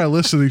keeps trying to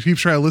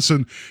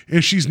listen,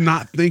 and she's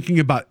not thinking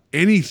about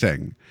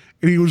anything.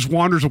 And he just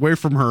wanders away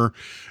from her.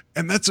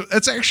 And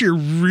that's actually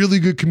a really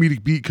good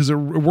comedic beat because it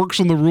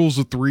works on the rules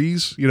of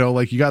threes.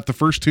 Like you got the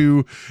first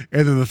two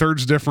and then the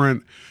third's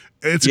different.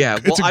 It's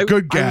a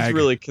good gag. I was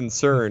really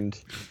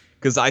concerned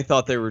because I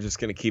thought they were just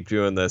going to keep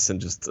doing this and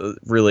just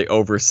really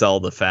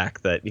oversell the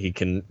fact that he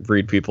can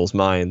read people's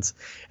minds.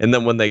 And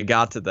then when they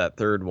got to that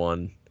third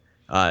one,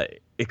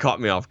 it caught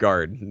me off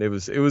guard. It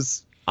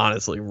was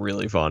honestly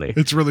really funny.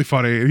 It's really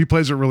funny, and he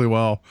plays it really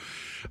well.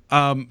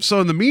 So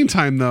in the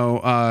meantime,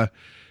 though,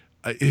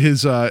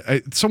 his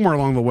somewhere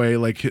along the way,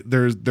 like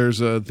there's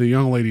the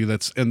young lady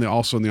that's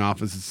also in the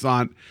office. It's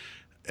not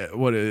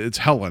it's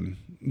Helen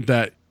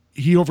that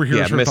he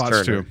overhears her Miss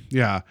thoughts Turner. too.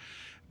 Yeah.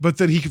 But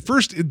then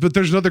but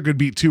there's another good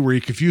beat too, where he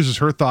confuses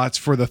her thoughts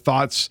for the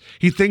thoughts.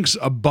 He thinks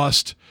a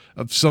bust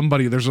of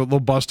somebody, there's a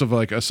little bust of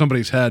like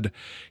somebody's head.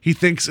 He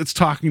thinks it's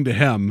talking to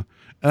him.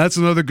 And that's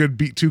another good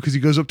beat too, because he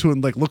goes up to it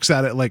and like looks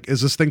at it like,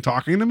 is this thing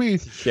talking to me?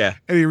 Yeah.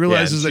 And he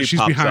realizes and that she's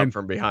pops behind up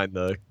from behind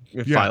the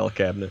file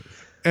cabinet.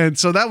 And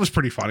so that was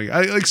pretty funny.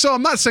 So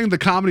I'm not saying the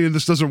comedy in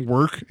this doesn't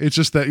work. It's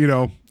just that,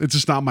 it's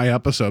just not my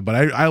episode, but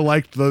I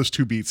liked those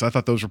two beats. I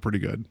thought those were pretty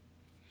good.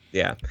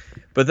 Yeah.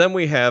 But then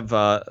we have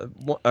a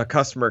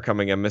customer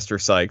coming in,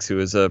 Mr. Sykes, who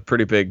is a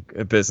pretty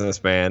big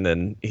businessman,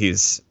 and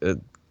he's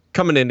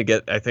coming in to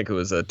get, I think it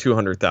was a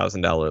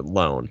 $200,000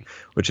 loan,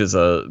 which is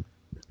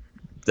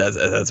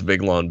that's a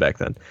big loan back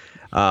then.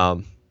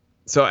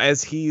 So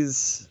as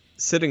he's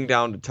sitting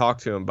down to talk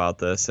to him about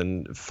this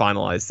and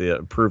finalize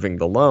approving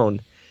the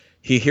loan,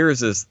 he hears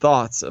his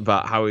thoughts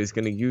about how he's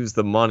going to use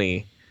the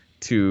money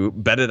to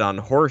bet it on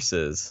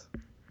horses.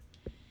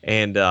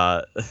 And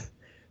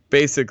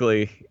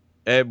basically,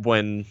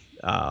 when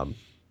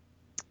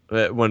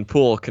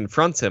Poole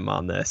confronts him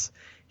on this,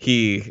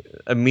 he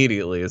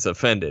immediately is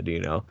offended,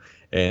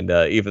 and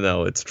even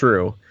though it's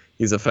true,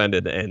 he's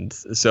offended. And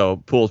so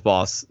Poole's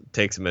boss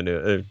takes him in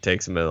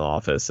the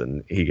office,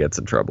 and he gets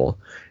in trouble.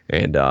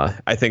 And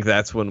I think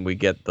that's when we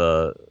get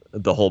the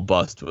whole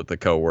bust with the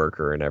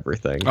coworker and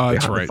everything. Oh,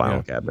 that's right. The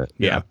file cabinet.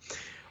 Yeah.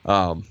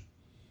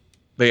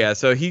 But yeah,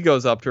 so he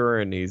goes up to her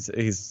and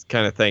he's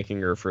kind of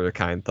thanking her for the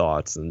kind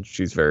thoughts, and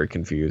she's very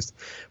confused.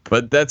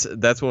 But that's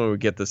when we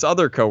get this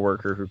other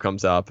coworker who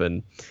comes up,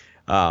 and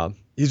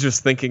he's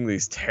just thinking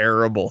these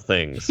terrible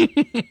things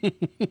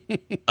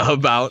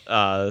about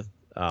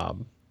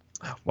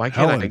why can't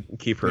Helen. I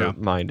keep her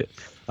mind?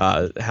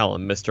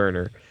 Helen, Miss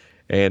Turner.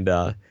 And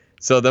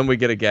so then we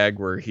get a gag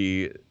where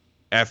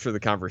after the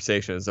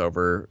conversation is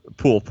over,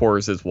 Poole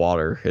pours his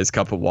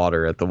cup of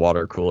water at the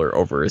water cooler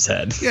over his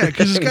head. Yeah,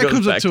 because this guy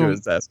comes up to him. His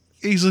desk.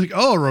 He's like,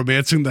 "Oh,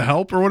 romancing the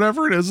help or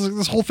whatever it is." Like,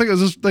 this whole thing is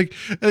just like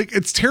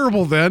it's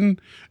terrible then,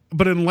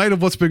 but in light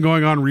of what's been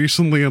going on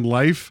recently in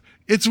life,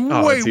 it's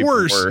way even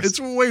worse. worse. It's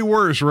way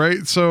worse,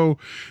 right? So,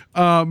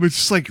 it's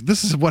just like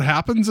this is what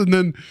happens, and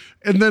then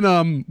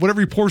whenever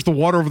he pours the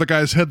water over the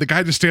guy's head, the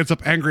guy just stands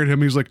up angry at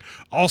him. He's like,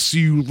 "I'll see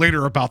you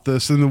later about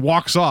this," and then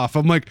walks off.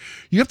 I'm like,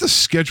 you have to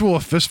schedule a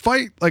fist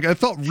fight? Like, it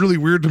felt really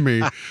weird to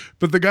me.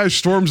 But the guy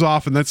storms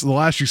off, and that's the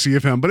last you see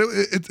of him. But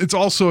it's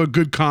also a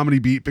good comedy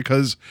beat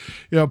because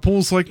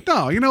Poole's like,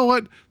 no, you know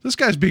what? This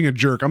guy's being a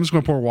jerk. I'm just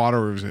going to pour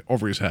water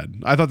over his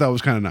head. I thought that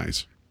was kind of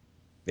nice.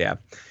 Yeah.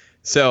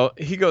 So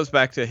he goes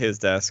back to his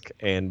desk,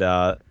 and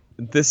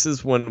this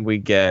is when we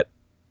get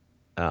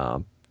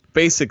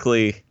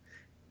basically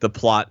the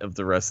plot of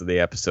the rest of the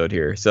episode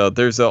here. So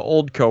there's an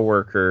old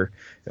coworker,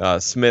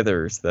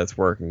 Smithers, that's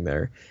working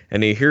there,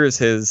 and he hears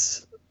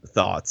his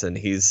thoughts, and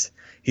he's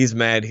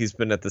mad. He's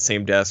been at the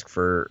same desk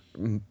for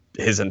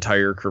his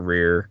entire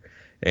career,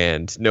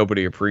 and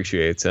nobody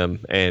appreciates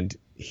him, and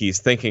he's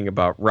thinking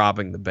about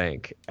robbing the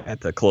bank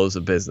at the close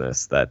of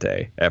business that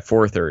day at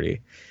 4:30.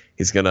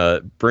 He's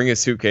gonna bring his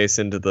suitcase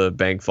into the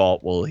bank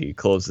vault while he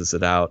closes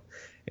it out,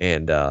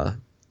 and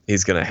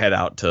he's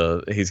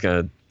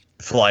gonna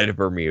fly to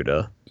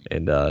Bermuda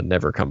and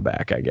never come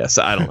back, I guess.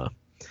 I don't know.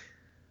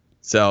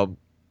 So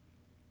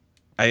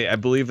I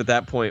believe at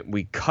that point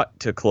we cut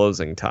to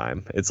closing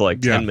time. It's like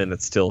 10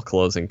 minutes till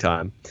closing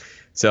time.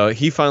 So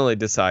he finally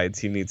decides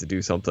he needs to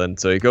do something.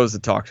 So he goes to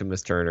talk to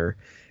Miss Turner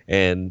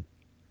and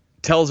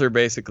tells her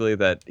basically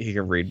that he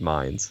can read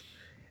minds,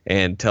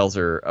 and tells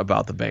her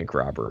about the bank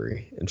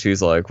robbery. And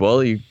she's like,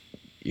 well, you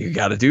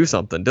got to do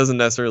something. Doesn't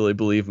necessarily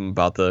believe him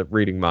about the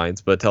reading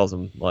minds, but tells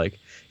him, like,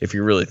 if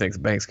you really think the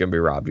bank's going to be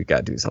robbed, you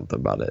got to do something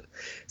about it.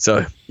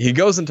 So he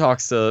goes and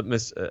talks to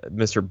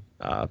Mr.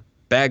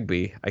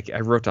 Bagby. I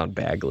wrote down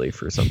Bagley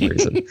for some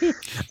reason.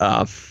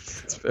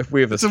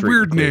 It's a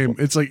weird name.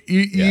 It's like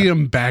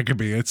E.M.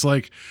 Bagby. It's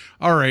like,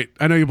 all right,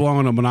 I know you belong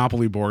on a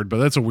Monopoly board, but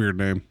that's a weird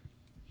name.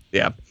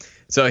 Yeah.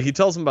 So he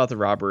tells him about the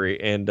robbery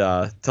and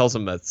tells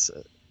him it's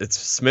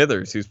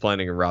Smithers who's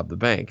planning to rob the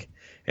bank.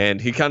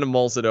 And he kind of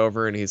mulls it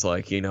over, and he's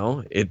like,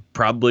 it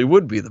probably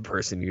would be the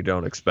person you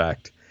don't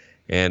expect.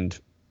 And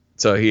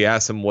so he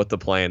asks him what the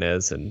plan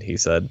is, and he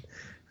said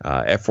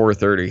at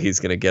 4:30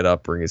 he's going to get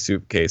up, bring his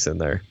suitcase in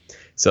there.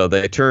 So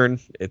they turn.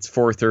 It's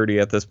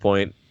 4:30 at this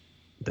point.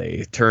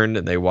 They turn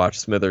and they watch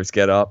Smithers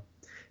get up.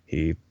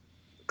 He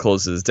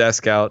closes his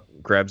desk out,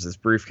 grabs his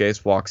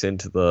briefcase, walks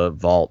into the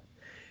vault,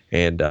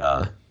 and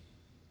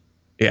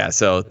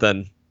so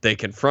then they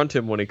confront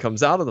him when he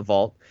comes out of the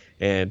vault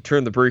and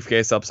turn the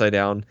briefcase upside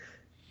down,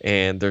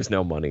 and there's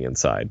no money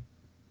inside.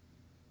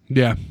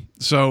 Yeah.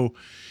 So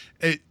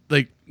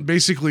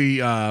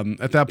basically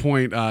at that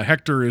point,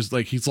 Hector is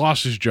like, he's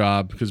lost his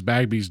job because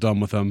Bagby's done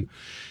with him.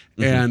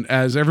 Mm-hmm. And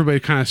as everybody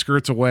kind of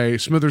skirts away,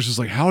 Smithers is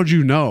like, how'd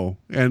you know?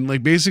 And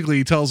like, basically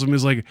he tells him,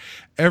 is like,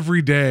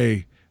 every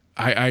day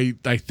I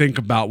think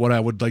about what I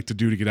would like to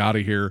do to get out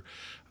of here.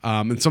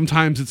 And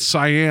sometimes it's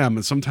Siam,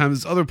 and sometimes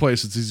it's other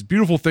places. These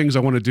beautiful things I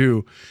want to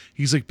do.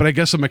 He's like, but I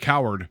guess I'm a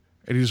coward.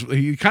 And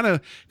he kind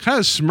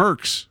of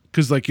smirks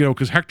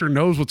because Hector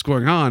knows what's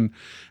going on,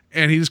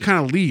 and he just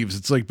kind of leaves.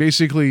 It's like,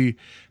 basically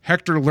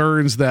Hector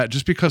learns that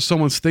just because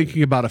someone's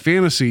thinking about a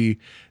fantasy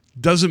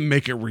doesn't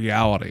make it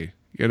reality.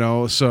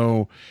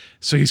 So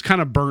he's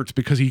kind of burnt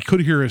because he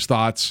could hear his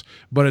thoughts,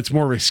 but it's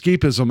more of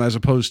escapism as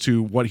opposed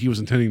to what he was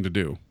intending to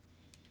do.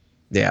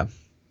 Yeah.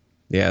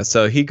 Yeah,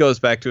 so he goes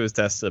back to his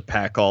desk to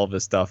pack all of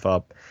his stuff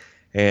up,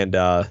 and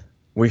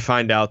we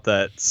find out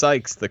that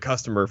Sykes, the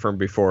customer from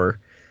before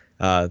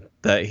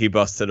that he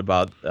busted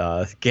about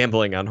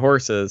gambling on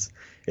horses,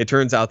 it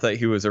turns out that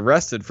he was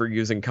arrested for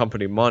using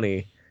company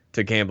money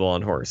to gamble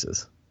on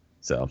horses.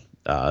 So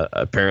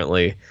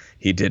apparently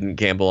he didn't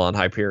gamble on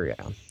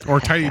Hyperion. Or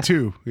Tidy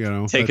 2,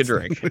 Take a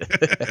drink.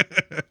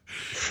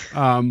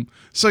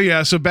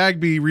 So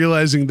Bagby,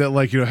 realizing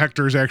that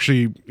Hector's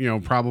actually,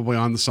 probably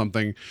onto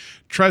something,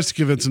 tries to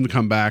convince him to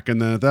come back. And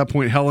then at that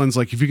point, Helen's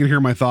like, if you can hear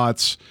my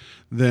thoughts,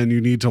 then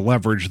you need to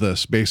leverage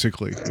this,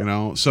 basically,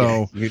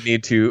 so you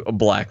need to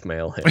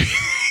blackmail him.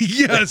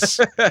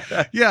 Yes.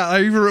 Yeah.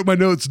 I even wrote my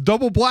notes,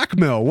 double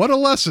blackmail. What a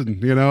lesson,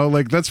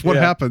 that's what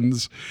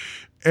happens.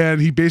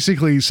 And he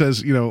basically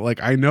says,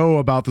 I know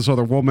about this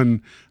other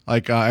woman,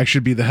 I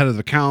should be the head of the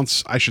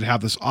accounts. I should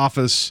have this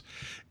office.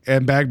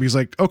 And Bagby's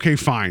like, okay,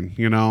 fine,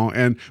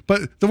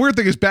 but the weird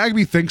thing is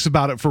Bagby thinks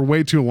about it for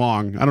way too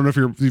long. I don't know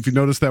if you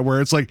noticed that,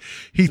 where it's like,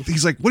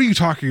 he's like, what are you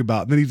talking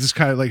about? And then he just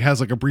kind of has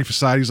a brief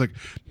aside. He's like,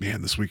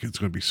 man, this weekend's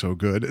going to be so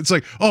good. It's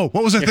like, oh,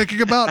 what was I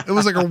thinking about? It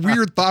was like a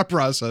weird thought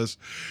process.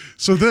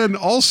 So then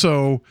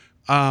also,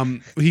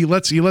 he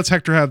lets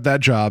Hector have that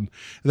job.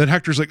 And then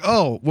Hector's like,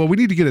 oh, well, we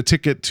need to get a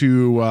ticket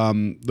to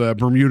the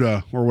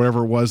Bermuda or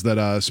whatever it was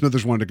that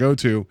Smithers wanted to go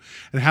to,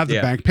 and have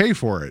the bank pay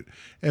for it.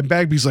 And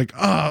Bagby's like,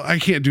 oh, I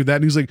can't do that.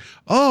 And he's like,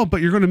 oh,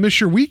 but you're going to miss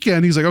your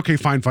weekend. He's like, okay,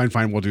 fine.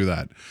 We'll do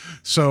that.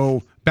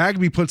 So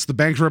Bagby puts the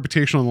bank's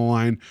reputation on the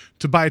line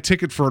to buy a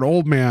ticket for an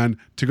old man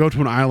to go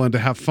to an island to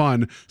have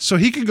fun so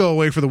he can go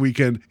away for the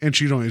weekend and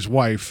cheat on his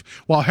wife,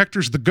 while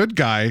Hector's the good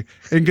guy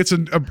and gets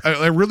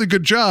a really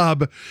good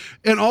job,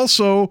 and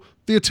also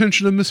the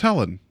attention of Miss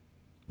Helen.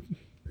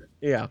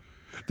 Yeah.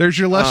 There's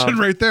your lesson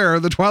right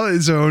there. The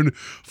Twilight Zone,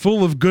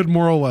 full of good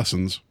moral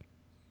lessons.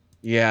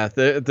 Yeah,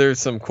 there's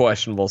some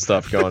questionable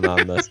stuff going on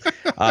in this.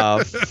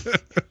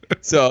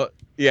 So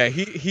yeah,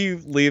 he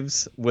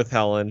leaves with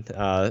Helen.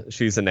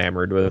 She's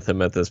enamored with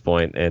him at this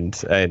point,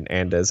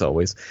 and as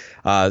always.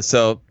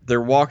 So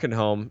they're walking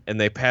home, and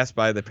they pass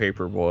by the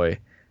paper boy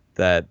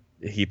that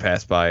he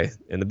passed by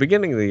in the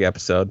beginning of the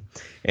episode,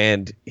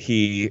 and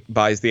he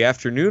buys the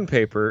afternoon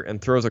paper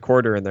and throws a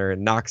quarter in there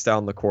and knocks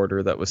down the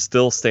quarter that was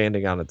still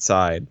standing on its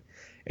side.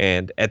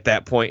 And at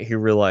that point, he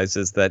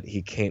realizes that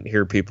he can't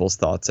hear people's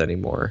thoughts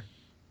anymore.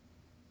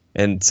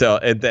 And so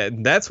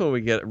that's when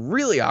we get a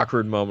really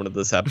awkward moment of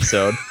this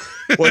episode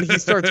when he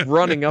starts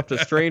running up to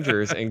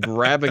strangers and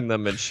grabbing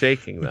them and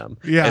shaking them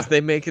as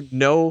they make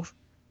no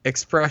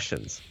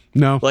expressions.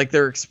 No, Like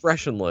they're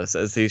expressionless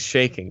as he's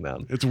shaking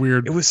them. it's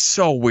weird. It was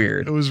so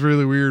weird. It was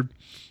really weird.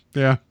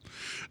 Yeah.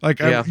 Like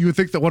Yeah. you would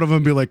think that one of them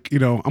would be like, I'm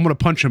going to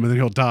punch him and then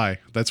he'll die.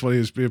 That's what he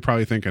was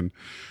probably thinking.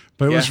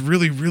 But it Yeah. was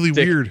really, really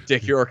weird.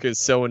 Dick York is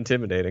so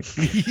intimidating.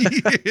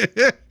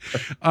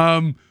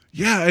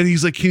 Yeah, and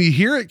he's like, "Can you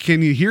hear it?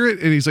 Can you hear it?"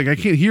 And he's like, "I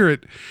can't hear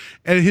it."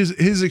 And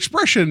his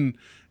expression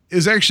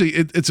is actually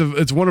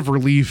it's one of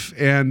relief,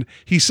 and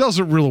he sells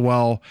it real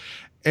well.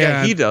 And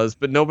Yeah, he does,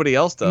 but nobody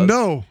else does.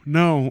 No.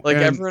 Like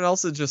and, everyone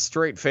else is just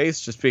straight face,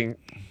 just being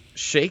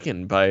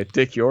shaken by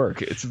Dick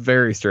York. It's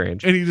very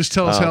strange. and he just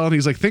tells Helen,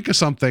 he's like, "Think of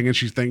something," and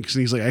she thinks, and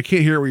he's like, "I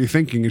can't hear what you're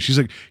thinking," and she's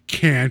like,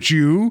 "Can't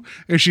you?"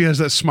 And she has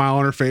that smile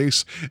on her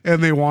face,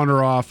 and they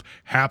wander off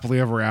happily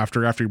ever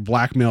after he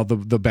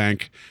blackmailed the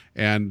bank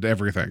and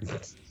everything.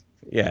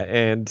 Yeah,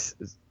 and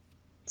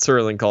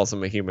Serling calls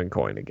him a human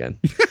coin again.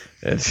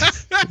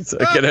 It's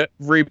like a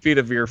repeat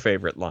of your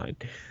favorite line.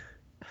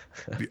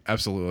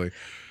 Absolutely.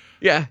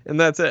 Yeah, and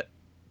that's it.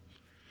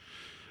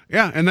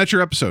 Yeah, and that's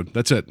your episode.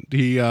 That's it.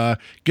 He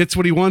gets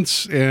what he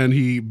wants, and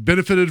he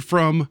benefited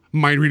from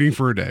mind reading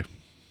for a day.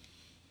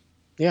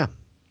 Yeah.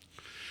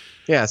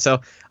 Yeah,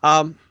 so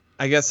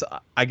I guess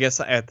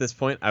at this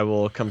point I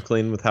will come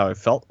clean with how I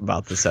felt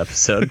about this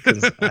episode,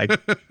 because I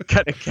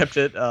kind of kept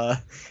it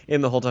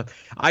in the whole time.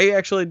 I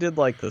actually did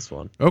like this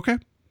one. Okay,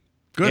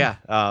 good. Yeah,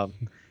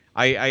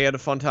 I had a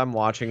fun time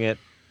watching it.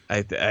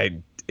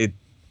 It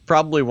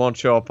probably won't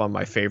show up on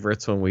my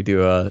favorites when we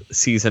do a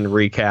season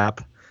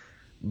recap,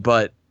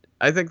 but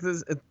I think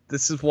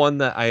this is one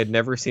that I had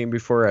never seen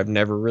before. I've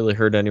never really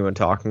heard anyone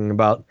talking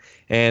about,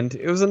 and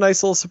it was a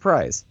nice little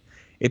surprise.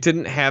 It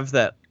didn't have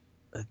that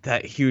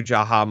huge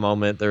aha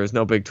moment. There was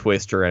no big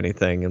twist or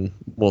anything, and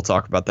we'll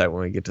talk about that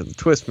when we get to the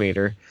twist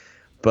meter.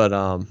 But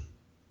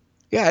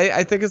yeah,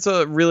 I think it's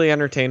a really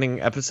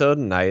entertaining episode,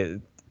 and I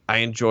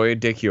enjoy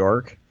Dick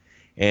York,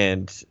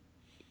 and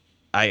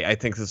I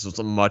think this was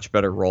a much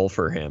better role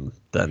for him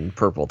than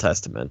Purple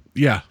Testament.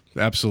 Yeah,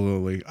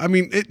 absolutely. I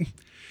mean,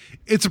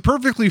 it's a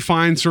perfectly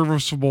fine,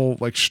 serviceable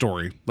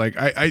story. Like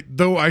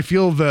I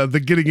feel the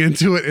getting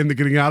into it and the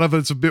getting out of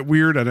it's a bit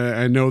weird, and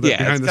I know that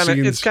behind the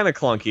scenes it's kind of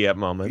clunky at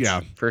moments.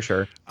 Yeah, for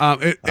sure.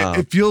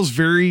 It feels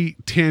very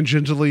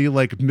tangentially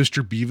like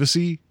Mr.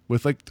 Beavis-y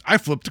with I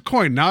flipped a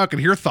coin, now I can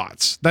hear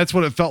thoughts. That's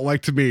what it felt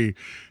like to me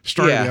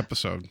starting the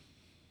episode.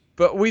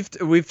 But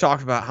we've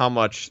talked about how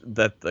much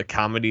that the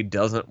comedy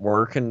doesn't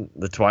work in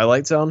the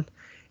Twilight Zone,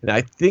 and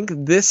I think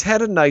this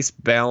had a nice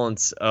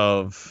balance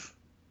of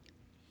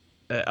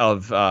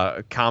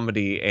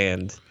comedy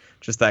and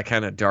just that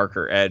kind of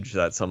darker edge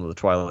that some of the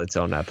Twilight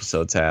Zone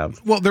episodes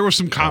have. Well, there was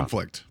some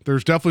conflict.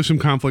 There's definitely some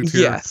conflict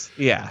here. Yes.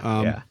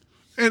 Yeah. Yeah.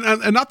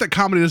 And not that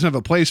comedy doesn't have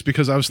a place,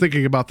 because I was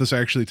thinking about this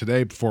actually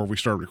today before we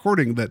started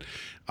recording that,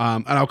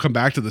 and I'll come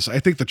back to this. I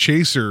think The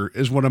Chaser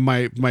is one of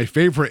my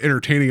favorite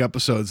entertaining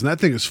episodes, and that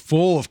thing is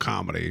full of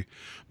comedy,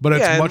 but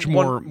it's much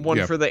more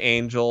one for the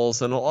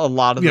Angels, and a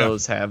lot of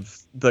those have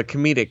the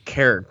comedic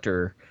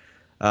character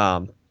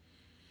that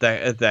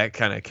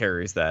kind of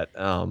carries that.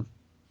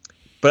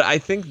 But I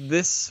think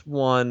this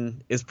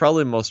one is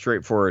probably the most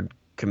straightforward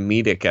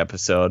comedic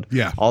episode.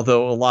 Yeah.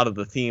 Although a lot of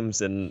the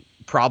themes and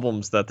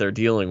problems that they're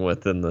dealing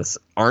with in this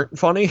aren't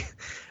funny.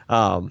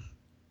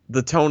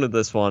 The tone of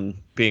this one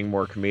being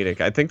more comedic,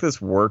 I think this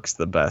works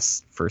the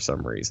best for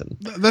some reason.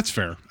 That's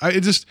fair. I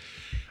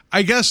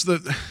guess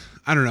that,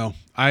 I don't know.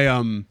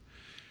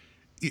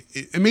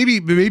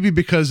 Maybe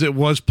because it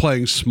was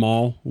playing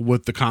small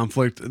with the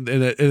conflict, and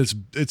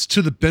it's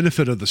to the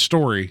benefit of the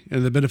story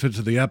and the benefit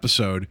to the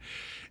episode.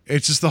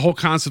 It's just the whole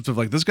concept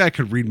of this guy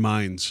could read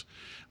minds.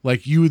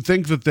 You would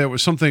think that there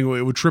was something,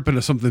 it would trip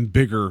into something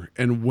bigger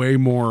and way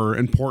more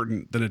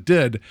important than it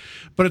did.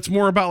 But it's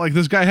more about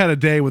this guy had a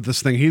day with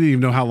this thing. He didn't even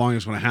know how long he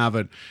was going to have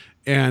it.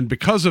 And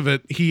because of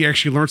it, he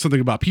actually learned something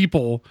about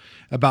people,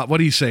 about what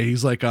he say.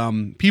 He's like,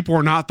 people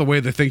are not the way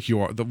they think you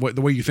are, the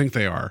way you think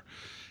they are.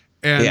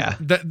 And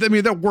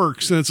that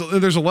works. And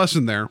there's a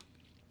lesson there.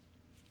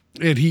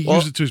 And he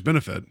used it to his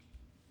benefit.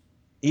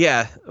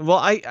 Yeah. Well,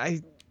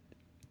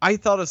 I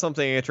thought of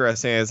something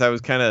interesting as I was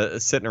kind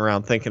of sitting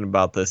around thinking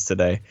about this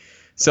today.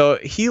 So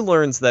he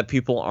learns that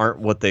people aren't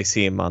what they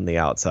seem on the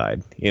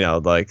outside.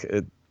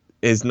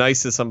 As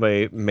nice as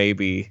somebody may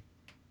be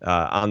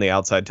on the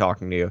outside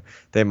talking to you,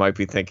 they might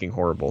be thinking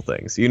horrible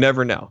things. You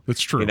never know. That's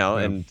true.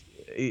 And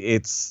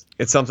it's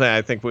something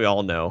I think we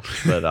all know,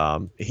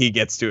 but he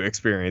gets to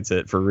experience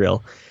it for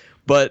real.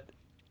 But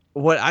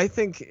what I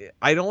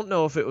don't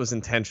know if it was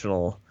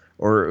intentional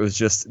or it was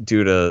just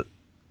due to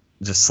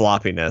just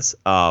sloppiness.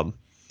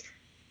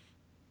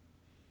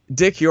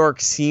 Dick York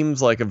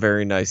seems like a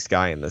very nice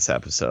guy in this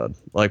episode.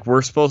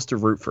 We're supposed to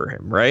root for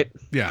him, right?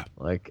 Yeah.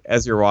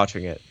 As you're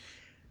watching it,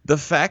 the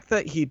fact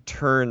that he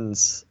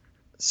turns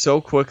so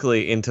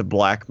quickly into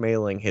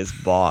blackmailing his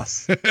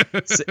boss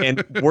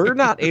and we're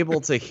not able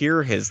to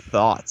hear his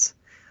thoughts.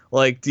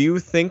 Do you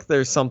think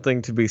there's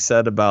something to be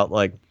said about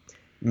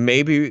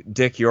maybe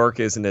Dick York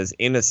isn't as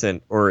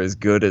innocent or as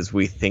good as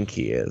we think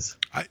he is.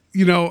 I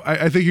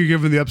think you're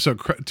giving the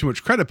episode too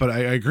much credit, but I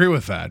agree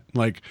with that.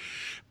 Like,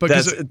 but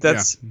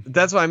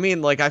that's what I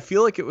mean. Like, I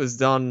feel like it was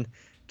done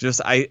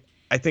just, I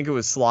think it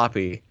was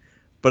sloppy,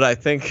 but I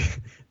think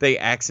they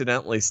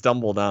accidentally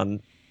stumbled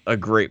on a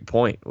great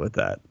point with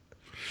that.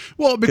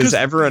 Well, because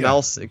everyone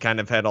else kind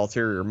of had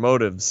ulterior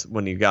motives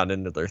when you got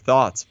into their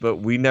thoughts, but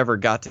we never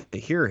got to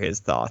hear his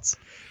thoughts.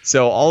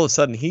 So all of a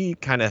sudden he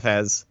kind of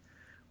has,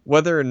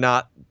 whether or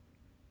not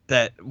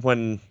that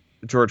when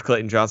George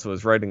Clayton Johnson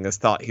was writing this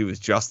thought he was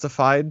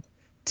justified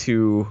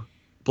to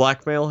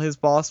blackmail his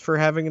boss for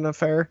having an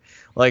affair,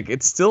 like,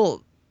 it's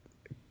still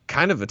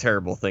kind of a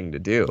terrible thing to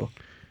do.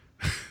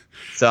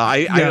 So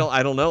I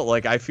don't know.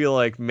 Like, I feel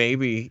like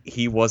maybe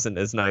he wasn't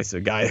as nice a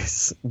guy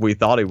as we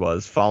thought he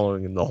was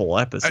following the whole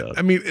episode.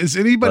 I mean, is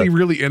anybody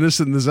really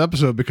innocent in this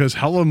episode? Because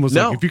Helen was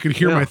like, if you could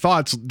hear my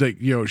thoughts, like,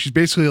 she's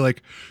basically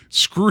like,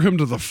 screw him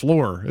to the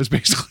floor is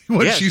basically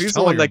what she's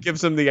the one him. that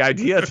gives him the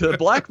idea to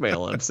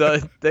blackmail him. So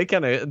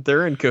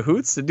they're in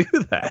cahoots to do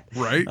that.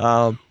 Right.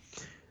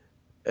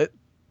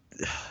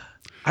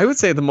 I would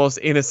say the most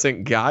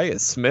innocent guy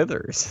is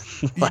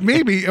Smithers. Like,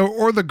 maybe,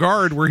 or the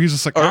guard, where he's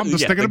just like, I'm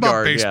just thinking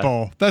about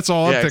baseball. Yeah. That's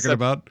all I'm thinking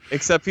about.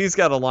 Except he's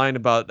got a line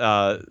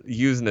about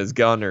using his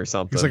gun or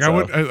something. He's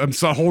like, I'm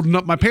still holding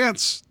up my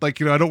pants.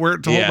 Like, I don't wear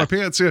it to hold my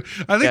pants. Yeah.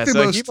 I think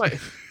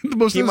the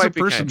most innocent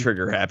person,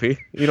 trigger happy.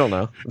 You don't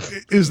know.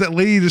 Is that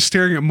lady just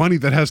staring at money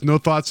that has no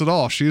thoughts at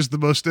all. She is the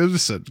most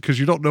innocent because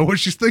you don't know what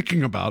she's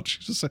thinking about.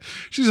 She's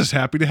just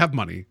happy to have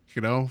money,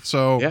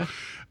 So yeah.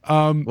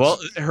 Well,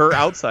 her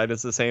outside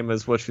is the same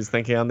as what she's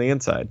thinking on the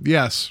inside.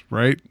 Yes,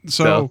 right.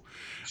 So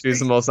she's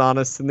the most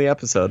honest in the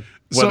episode.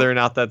 Whether or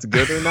not that's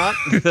good or not,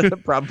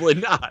 probably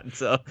not.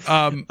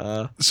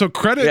 So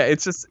credit. Yeah,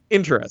 it's just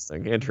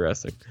interesting.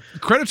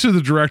 Credit to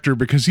the director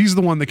because he's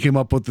the one that came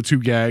up with the two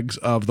gags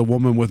of the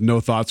woman with no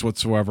thoughts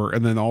whatsoever,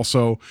 and then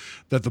also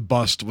that the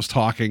bust was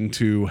talking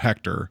to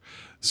Hector.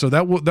 So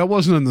that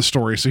wasn't in the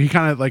story. So he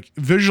kind of like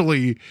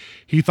visually,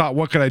 he thought,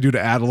 what could I do to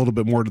add a little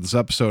bit more to this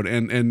episode?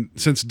 And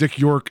since Dick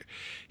York,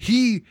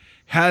 he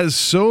has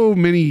so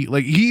many,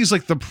 like, he's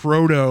like the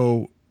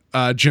proto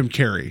Jim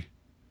Carrey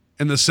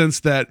in the sense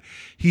that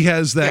he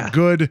has that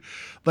good,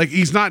 like,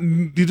 he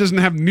doesn't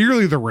have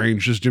nearly the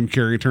range as Jim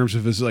Carrey in terms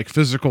of his like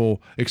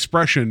physical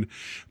expression,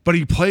 but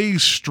he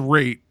plays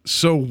straight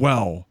so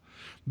well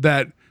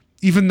that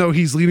even though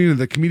he's leaning into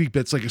the comedic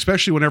bits, like,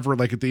 especially whenever,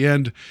 like, at the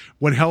end,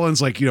 when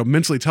Helen's like,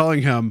 mentally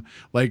telling him,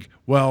 like,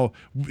 well,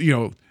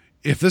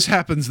 if this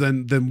happens,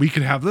 then we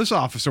could have this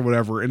office or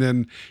whatever. And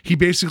then he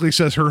basically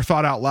says her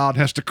thought out loud,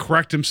 has to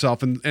correct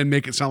himself and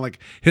make it sound like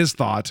his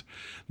thought.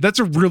 That's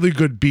a really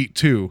good beat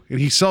too.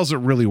 And he sells it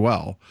really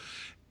well.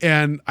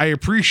 And I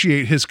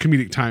appreciate his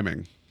comedic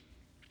timing.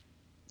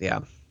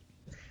 Yeah.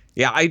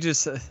 Yeah. I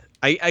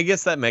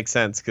guess that makes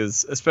sense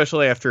because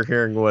especially after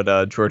hearing what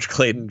George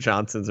Clayton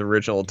Johnson's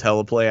original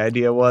teleplay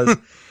idea was,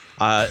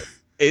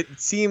 it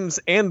seems,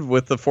 and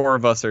with the four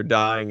of us are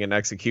dying in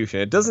execution,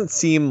 it doesn't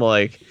seem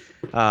like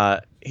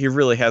he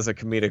really has a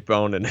comedic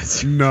bone in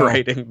his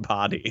writing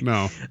body.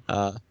 No.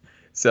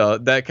 So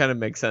that kind of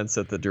makes sense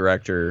that the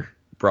director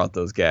brought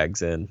those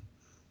gags in.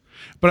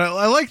 But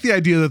I like the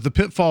idea that the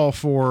pitfall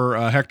for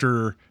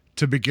Hector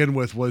to begin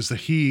with was that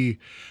he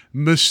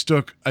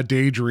mistook a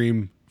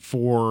daydream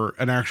for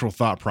an actual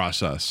thought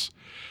process.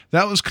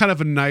 That was kind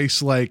of a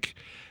nice, like,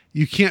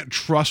 you can't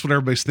trust what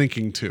everybody's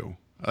thinking too.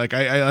 Like,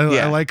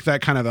 I like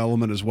that kind of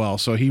element as well.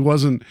 So he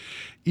wasn't,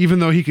 even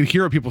though he could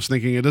hear what people's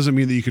thinking, it doesn't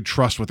mean that you could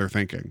trust what they're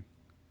thinking.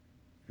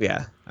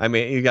 Yeah. I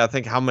mean, you got to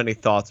think how many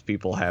thoughts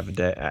people have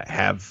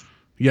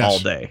all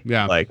day.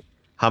 Yeah. Like,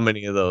 how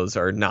many of those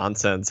are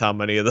nonsense? How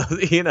many of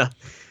those,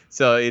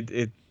 So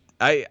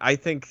I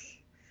think,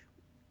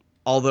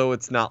 although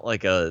it's not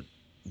like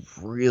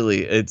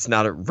it's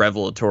not a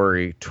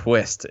revelatory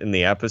twist in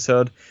the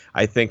episode,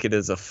 I think it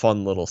is a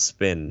fun little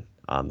spin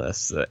on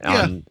this,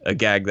 on a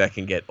gag that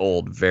can get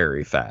old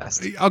very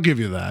fast. I'll give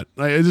you that.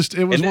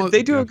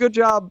 They do a good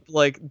job.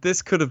 Like,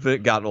 this could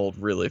have gotten old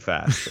really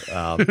fast.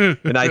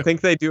 And I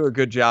think they do a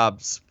good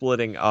job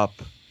splitting up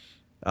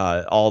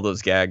all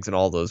those gags and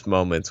all those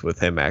moments with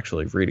him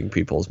actually reading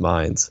people's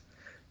minds.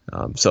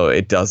 So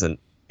it doesn't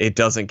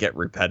get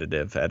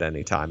repetitive at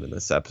any time in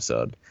this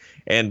episode.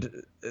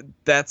 And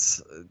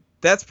that's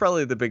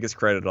probably the biggest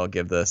credit I'll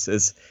give this,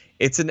 is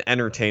it's an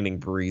entertaining,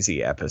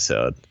 breezy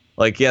episode.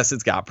 Like, yes,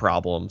 it's got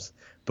problems,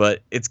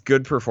 but it's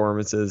good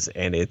performances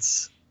and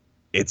it's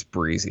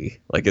breezy.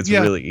 Like, it's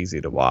really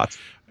easy to watch.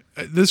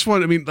 This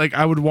one, I mean, like,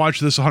 I would watch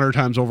this 100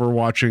 times over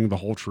watching The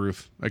Whole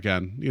Truth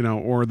again,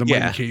 or the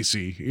Mike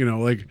Casey,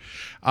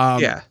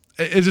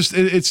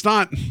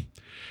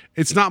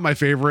 it's not my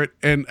favorite.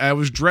 And I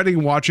was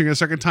dreading watching it a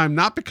second time,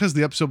 not because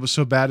the episode was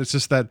so bad. It's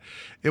just that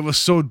it was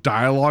so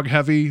dialogue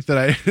heavy that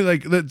I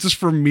like that. Just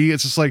for me,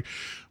 it's just like,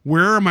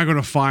 where am I going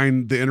to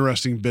find the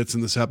interesting bits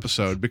in this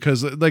episode?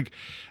 Because like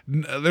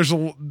there's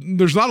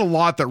not a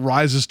lot that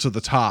rises to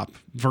the top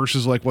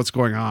versus like what's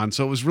going on.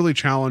 So it was really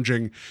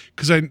challenging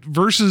because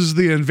versus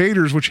the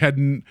Invaders, which had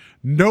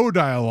no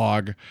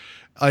dialogue.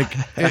 Like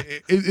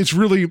it's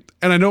really,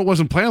 and I know it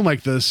wasn't planned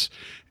like this,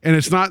 and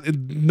it's not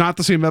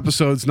the same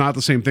episodes, not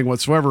the same thing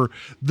whatsoever.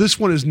 This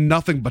one is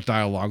nothing but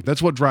dialogue.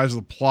 That's what drives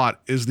the plot,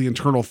 is the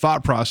internal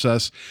thought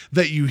process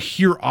that you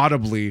hear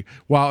audibly,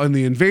 while in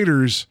the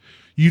Invaders,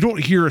 you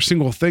don't hear a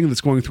single thing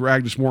that's going through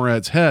Agnes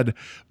Moorehead's head,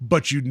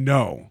 but you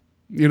know.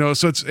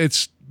 So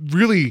it's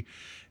really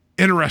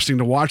interesting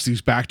to watch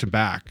these back to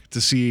back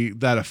to see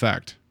that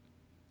effect.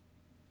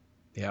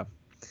 Yeah.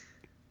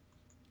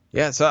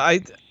 Yeah, so I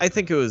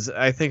think it was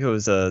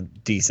a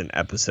decent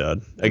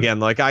episode. Again,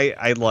 like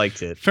I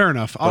liked it. Fair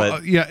enough.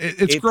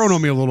 It's grown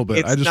on me a little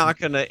bit. It's not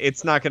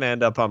gonna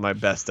end up on my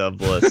best of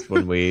list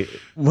when we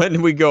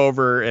go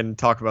over and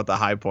talk about the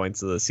high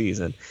points of the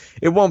season.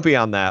 It won't be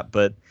on that,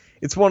 but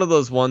it's one of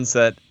those ones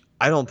that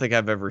I don't think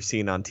I've ever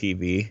seen on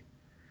TV,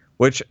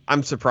 which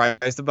I'm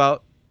surprised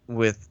about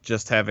with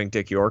just having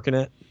Dick York in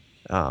it.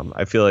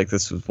 I feel like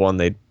this was one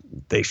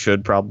they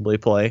should probably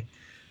play.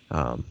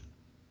 But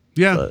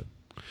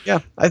yeah,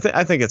 I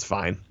think it's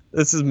fine.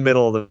 This is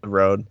middle of the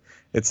road.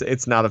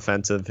 It's not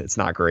offensive. It's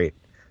not great,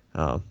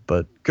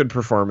 but good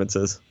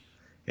performances.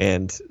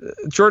 And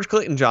George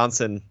Clayton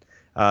Johnson,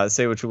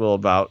 say what you will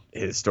about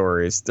his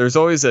stories, there's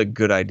always a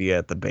good idea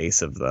at the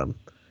base of them.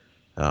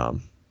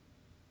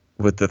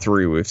 With the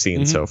three we've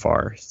seen so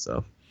far.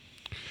 So,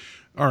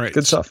 all right,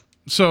 good stuff.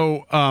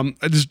 So,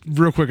 just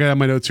real quick, I have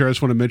my notes here. I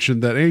just want to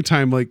mention that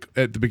anytime, like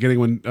at the beginning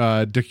when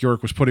Dick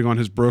York was putting on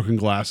his broken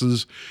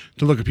glasses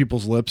to look at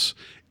people's lips,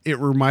 it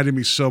reminded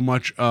me so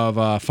much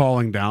of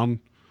Falling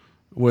Down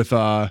with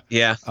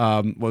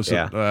what's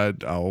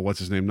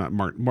his name? Not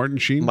Martin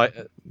Sheen.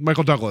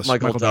 Michael Douglas.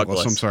 Michael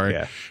Douglas. I'm sorry.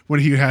 Yeah. When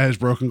he had his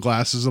broken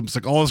glasses, I'm just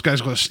like, oh, this guy's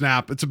going to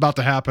snap. It's about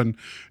to happen.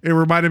 It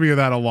reminded me of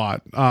that a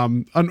lot.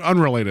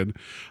 Unrelated.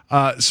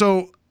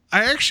 So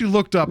I actually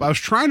looked up. I was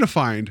trying to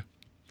find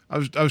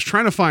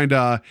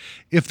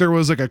if there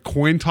was like a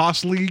coin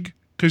toss league,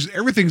 because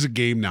everything's a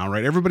game now,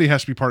 right? Everybody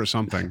has to be part of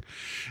something.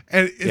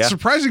 And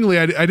surprisingly,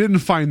 I didn't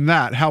find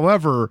that.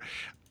 However,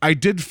 I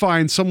did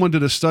find someone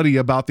did a study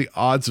about the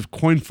odds of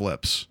coin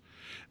flips,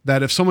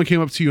 that if someone came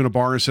up to you in a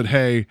bar and said,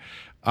 hey,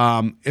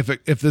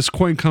 if this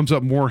coin comes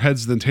up more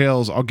heads than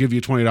tails, I'll give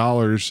you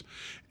 $20.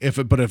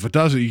 But if it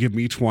doesn't, you give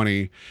me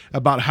 20,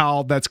 about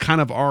how that's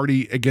kind of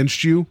already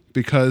against you,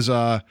 because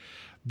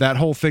that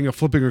whole thing of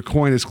flipping a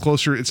coin is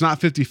closer. It's not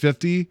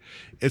 50-50.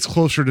 It's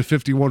closer to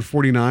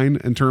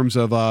 51-49 in terms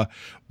of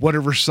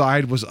whatever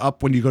side was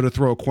up when you go to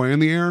throw a coin in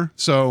the air.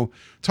 So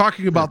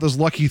talking about this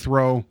lucky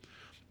throw,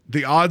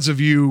 the odds of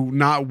you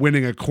not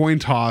winning a coin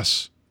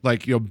toss,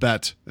 like,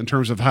 bet in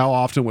terms of how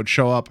often it would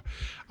show up,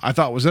 I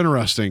thought was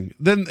interesting.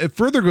 Then it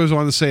further goes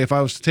on to say, if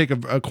I was to take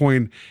a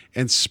coin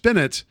and spin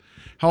it,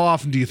 how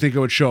often do you think it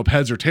would show up,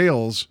 heads or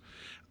tails?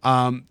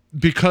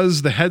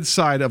 Because the head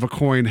side of a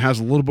coin has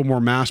a little bit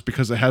more mass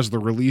because it has the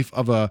relief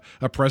of a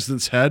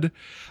president's head,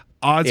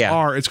 odds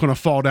are it's going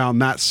to fall down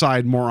that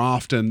side more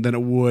often than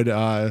it would,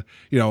 a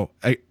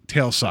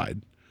tail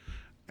side.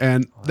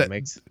 And that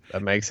makes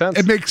sense.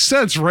 It makes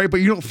sense, right?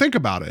 But you don't think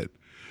about it.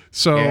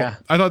 So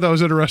I thought that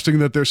was interesting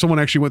that someone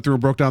actually went through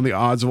and broke down the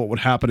odds of what would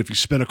happen if you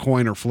spin a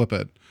coin or flip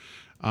it.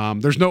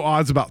 There's no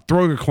odds about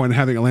throwing a coin and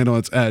having it land on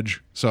its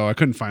edge, so I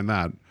couldn't find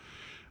that.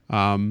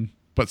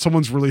 But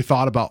someone's really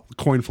thought about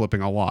coin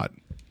flipping a lot.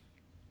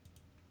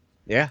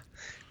 Yeah.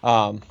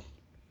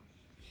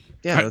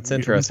 That's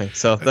interesting.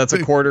 So that's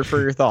a quarter for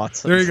your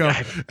thoughts. There you go.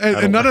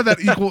 And none of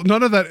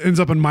that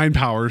ends up in mind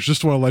powers.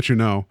 Just want to let you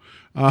know.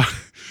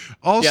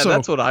 Also,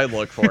 that's what I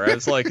look for. I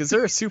was like, is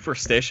there a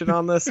superstition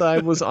on this I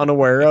was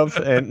unaware of?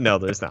 And no,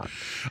 there's not.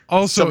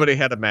 Also, somebody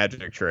had a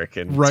magic trick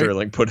and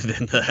Sterling put it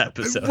in the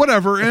episode.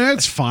 Whatever, and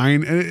it's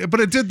fine.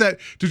 But it did that.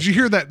 Did you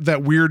hear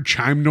that weird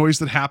chime noise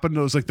that happened? It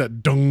was like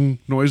that dung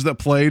noise that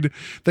played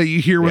that you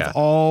hear with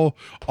all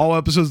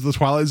episodes of the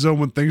Twilight Zone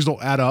when things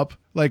don't add up.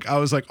 Like, I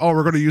was like, oh,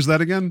 we're going to use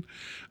that again.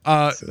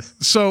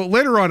 So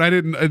later on,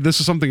 this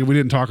is something we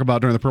didn't talk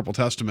about during the Purple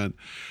Testament.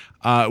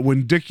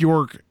 When Dick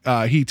York,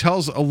 he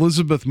tells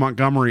Elizabeth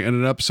Montgomery in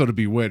an episode of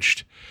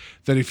Bewitched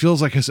that he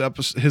feels like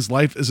his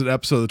life is an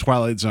episode of the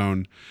Twilight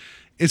Zone.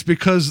 It's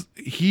because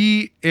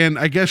he, and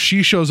I guess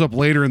she shows up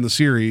later in the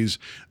series,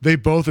 they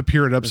both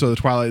appear in an episode of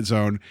the Twilight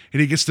Zone,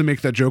 and he gets to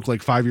make that joke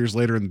like 5 years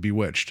later in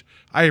Bewitched.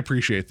 I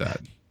appreciate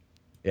that.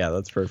 Yeah,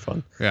 that's pretty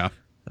fun. Yeah.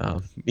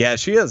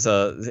 She has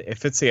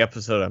if it's the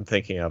episode I'm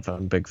thinking of, I'm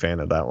a big fan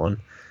of that one.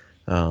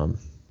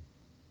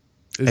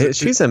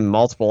 She's in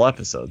multiple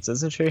episodes,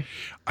 isn't she?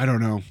 I don't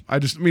know.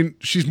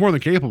 She's more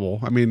than capable.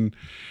 I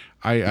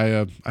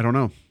don't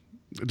know.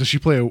 Does she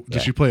play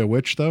a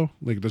witch though?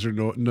 Like, does her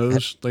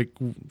nose like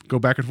go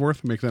back and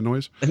forth, make that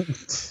noise?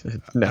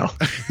 No,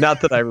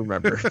 not that I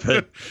remember.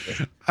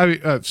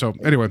 But so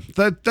anyway,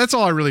 that's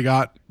all I really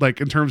got. Like,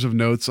 in terms of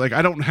notes, like,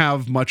 I don't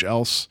have much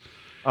else.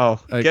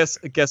 Oh,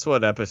 guess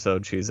what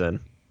episode she's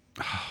in?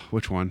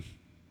 Which one?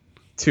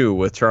 2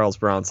 with Charles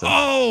Bronson.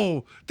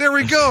 Oh, there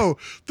we go.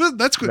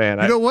 That's good. Man,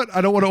 you know what?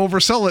 I don't want to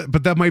oversell it,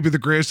 but that might be the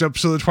greatest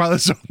episode of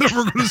Twilight Zone that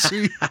we're going to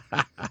see.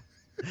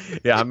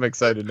 Yeah, I'm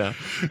excited now.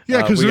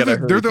 Yeah, because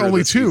they're the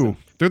only two. Season.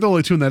 They're the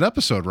only two in that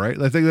episode, right?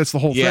 I think that's the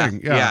whole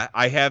thing. Yeah,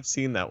 I have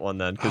seen that one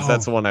then because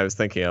that's the one I was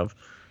thinking of.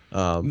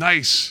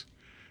 Nice.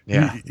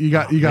 Yeah, you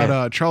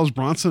got Charles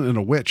Bronson and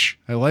a witch.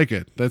 I like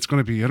it. That's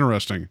going to be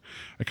interesting.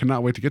 I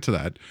cannot wait to get to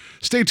that.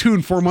 Stay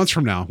tuned 4 months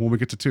from now when we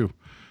get to 2.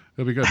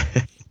 It'll be good.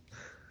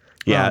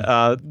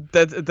 Yeah,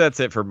 that's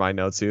it for my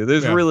notes here.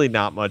 There's really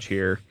not much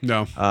here.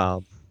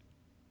 No.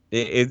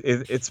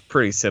 It's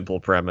pretty simple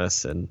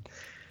premise, and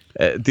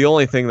the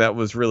only thing that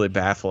was really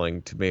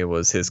baffling to me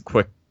was his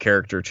quick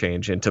character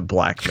change into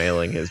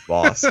blackmailing his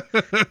boss.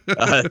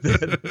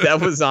 That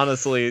was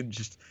honestly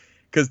just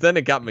because then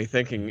it got me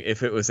thinking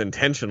if it was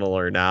intentional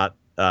or not.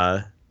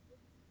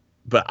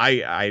 But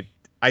I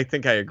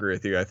think I agree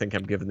with you. I think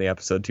I'm giving the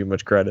episode too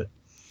much credit.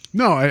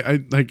 No,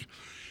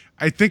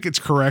 I think it's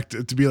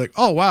correct to be like,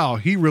 oh wow,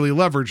 he really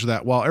leveraged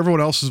that, while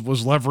everyone else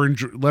was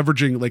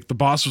leveraging, like the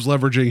boss was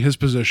leveraging his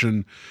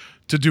position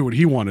to do what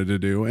he wanted to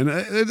do, and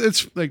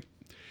it's like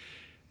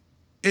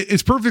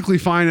it's perfectly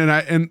fine,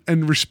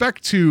 and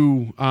respect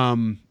to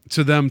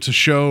them to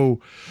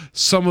show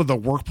some of the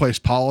workplace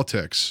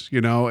politics,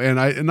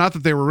 and not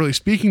that they were really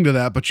speaking to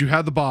that, but you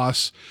had the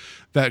boss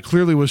that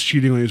clearly was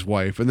cheating on his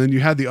wife, and then you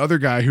had the other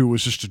guy who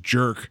was just a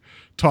jerk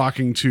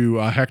talking to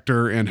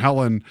Hector and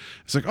Helen.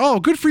 It's like, oh,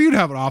 good for you to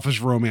have an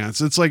office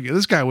romance. It's like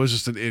this guy was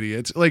just an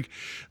idiot. Like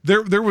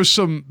there was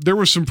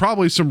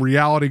probably some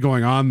reality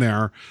going on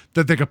there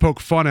that they could poke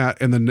fun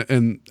at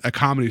in a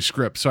comedy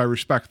script. So I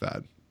respect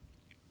that.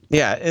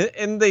 Yeah,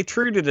 and they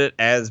treated it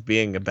as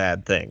being a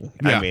bad thing.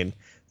 Yeah. I mean,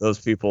 those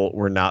people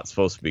were not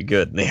supposed to be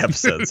good in the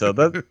episode, so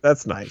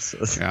that's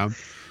nice. Yeah.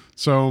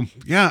 So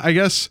yeah, I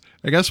guess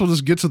we'll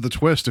just get to the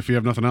twist if you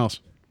have nothing else.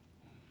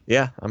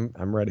 Yeah,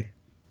 I'm ready.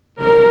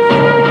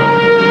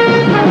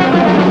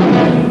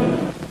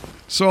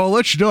 So I'll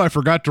let you know I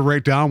forgot to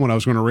write down when I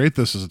was going to rate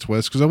this as a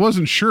twist because I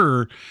wasn't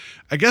sure.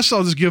 I guess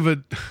I'll give it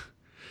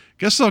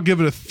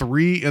a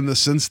 3 in the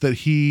sense that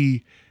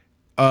he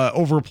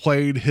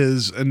overplayed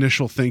his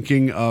initial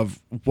thinking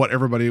of what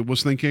everybody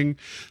was thinking.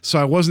 So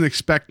I wasn't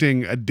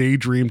expecting a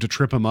daydream to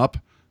trip him up.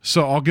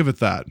 So I'll give it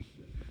that.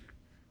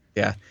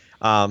 Yeah.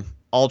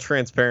 All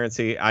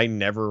transparency, I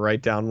never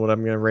write down what I'm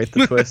going to rate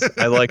the twist.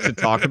 I like to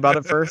talk about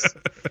it first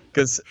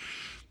because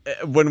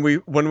when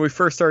we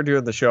first started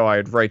doing the show,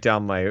 I'd write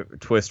down my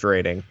twist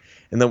rating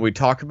and then we'd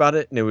talk about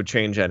it and it would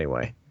change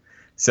anyway.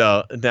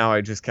 So now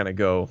I just kind of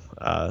go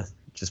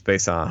just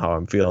based on how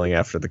I'm feeling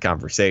after the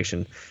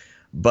conversation.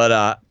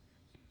 But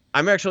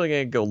I'm actually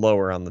going to go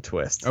lower on the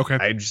twist. Okay.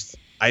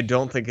 I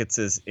don't think it's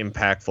as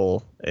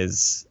impactful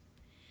as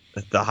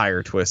the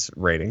higher twist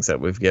ratings that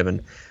we've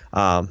given.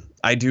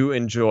 I do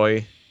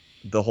enjoy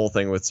the whole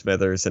thing with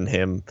Smithers and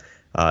him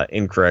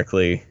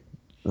incorrectly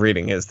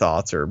reading his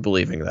thoughts or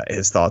believing that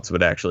his thoughts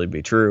would actually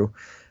be true.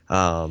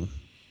 But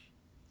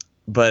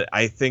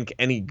I think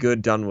any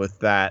good done with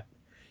that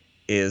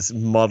is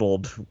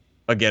muddled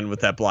again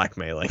with that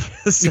blackmailing.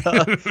 So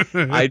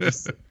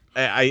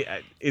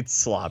I it's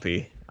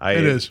sloppy.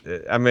 It is.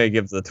 I'm going to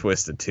give the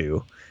twist a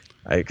 2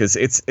 because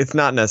it's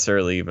not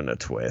necessarily even a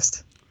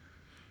twist.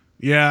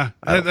 Yeah,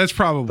 that's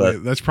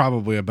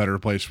probably a better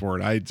place for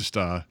it. I just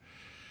but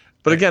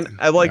again,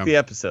 I like the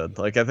episode.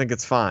 Like I think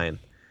it's fine,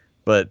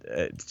 but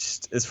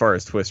just as far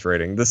as twist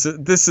rating, this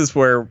is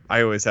where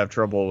I always have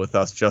trouble with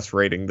us just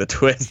rating the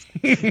twist.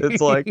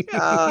 It's like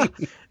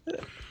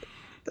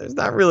there's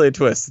not really a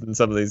twist in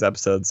some of these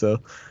episodes, so.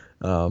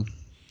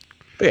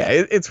 But yeah,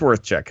 it's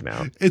worth checking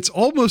out. It's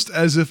almost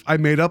as if I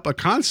made up a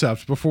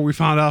concept before we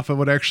found out if it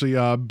would actually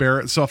bear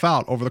itself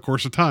out over the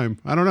course of time.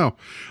 I don't know.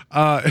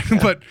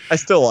 But I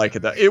still like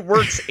it though. It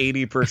works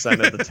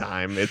 80% of the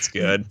time. It's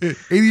good.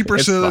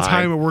 80% of the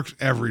time it works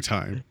every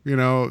time,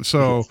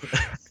 so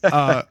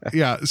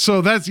yeah.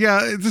 So that's,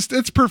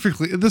 it's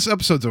perfectly, this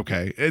episode's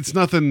okay. It's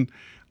nothing.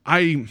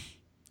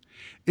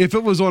 If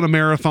it was on a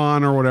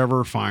marathon or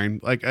whatever, fine.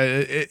 Like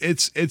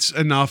it's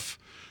enough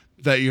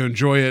that you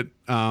enjoy it.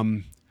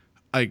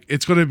 Like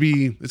it's gonna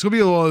be one of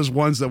those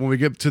ones that when we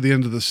get to the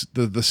end of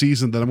the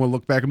season, that I'm gonna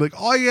look back and be like,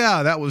 oh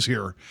yeah, that was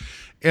here,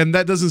 and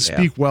that doesn't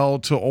speak well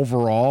to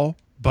overall,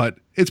 but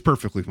it's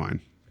perfectly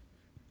fine.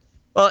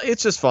 Well,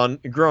 it's just fun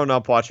growing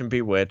up watching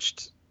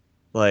Bewitched,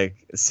 like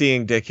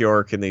seeing Dick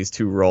York in these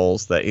 2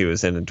 roles that he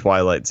was in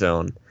Twilight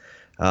Zone.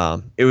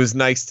 It was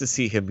nice to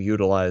see him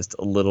utilized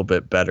a little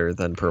bit better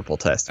than Purple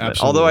Testament.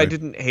 Absolutely. Although I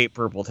didn't hate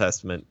Purple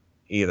Testament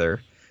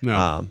either.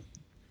 No.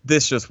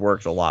 This just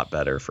worked a lot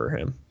better for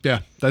him.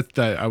 Yeah, that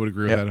I would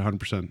agree with that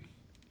 100%.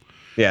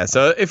 Yeah,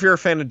 so if you're a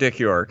fan of Dick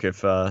York,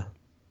 if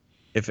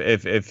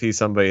If he's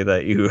somebody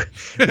that you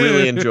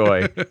really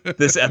enjoy,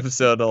 this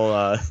episode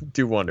will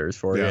do wonders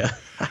for you.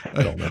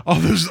 I don't know.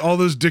 All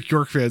those Dick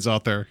York fans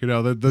out there,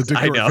 the Dick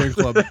York fan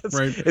club,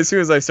 right? As soon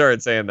as I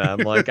started saying that, I'm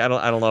like, I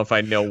don't know if I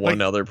know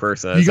one other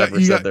person that's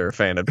ever said they're a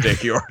fan of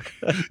Dick York.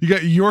 You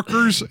got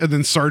Yorkers and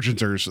then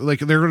Sargenters. Like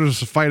they're going to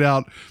just fight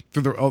out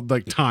through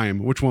the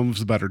time. Which one was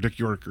the better, Dick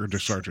York or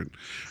Dick Sargent?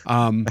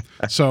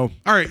 So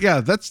all right, yeah,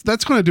 that's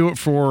going to do it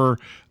for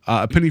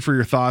a penny for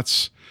your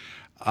thoughts.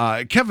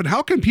 Kevin,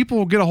 how can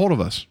people get a hold of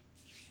us?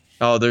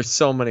 Oh, there's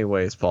so many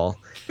ways, Paul.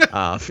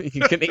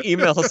 You can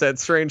email us at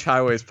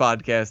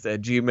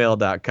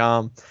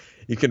strangehighwayspodcast@gmail.com.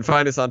 You can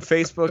find us on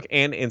Facebook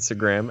and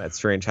Instagram at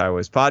Strange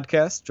Highways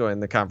Podcast. Join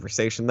the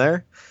conversation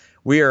there.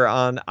 We are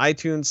on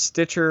iTunes,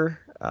 Stitcher,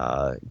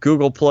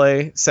 Google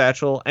Play,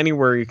 Satchel,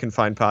 anywhere you can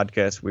find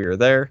podcasts, we are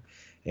there.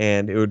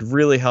 And it would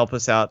really help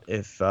us out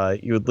if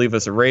you would leave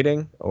us a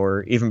rating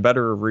or even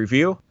better, a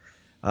review.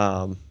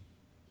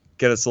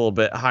 Get us a little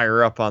bit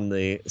higher up on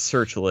the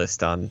search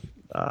list on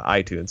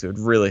iTunes. It would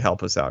really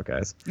help us out,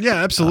 guys. Yeah,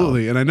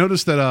 absolutely. And I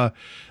noticed that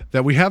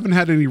that we haven't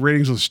had any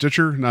ratings on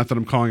Stitcher. Not that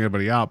I'm calling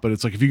anybody out, but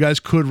it's like if you guys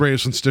could rate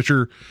us on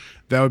Stitcher,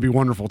 that would be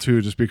wonderful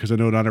too. Just because I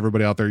know not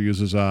everybody out there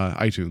uses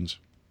iTunes.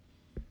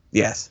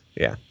 Yes.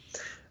 Yeah.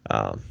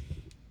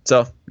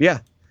 So yeah.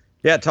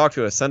 Talk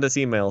to us. Send us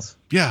emails.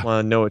 Yeah.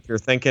 Want to know what you're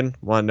thinking?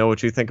 Want to know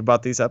what you think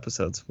about these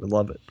episodes? We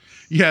love it.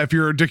 Yeah. If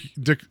you're a Dick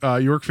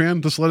York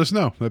fan, just let us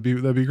know. That'd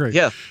be great.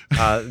 Yeah.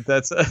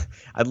 That's.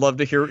 I'd love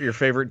to hear what your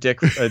favorite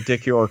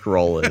Dick York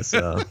role is.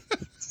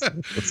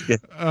 Let's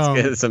get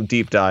some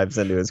deep dives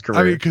into his career.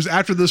 I mean, because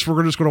after this,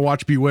 we're just going to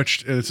watch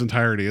Bewitched in its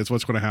entirety. It's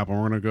what's going to happen.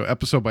 We're going to go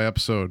episode by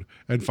episode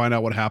and find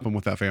out what happened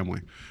with that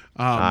family.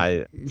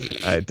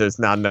 There's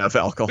not enough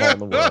alcohol in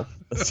the world.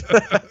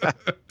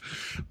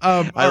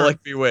 I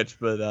like Bewitched,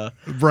 but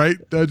right,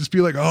 just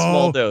be like,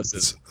 small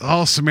doses.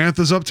 Oh,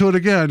 Samantha's up to it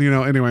again.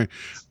 Anyway.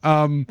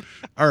 All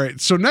right.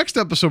 So next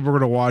episode we're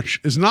going to watch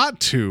is not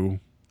 2.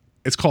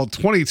 It's called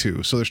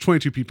 22. So there's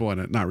 22 people in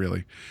it. Not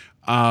really.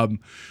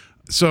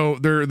 So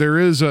there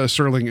is a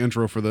Sterling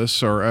intro for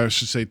this, or I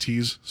should say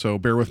tease. So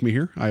bear with me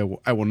here. I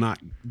will not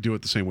do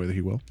it the same way that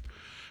he will.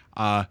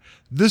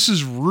 This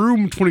is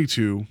Room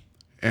 22,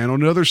 and on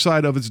the other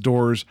side of its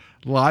doors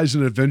lies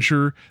an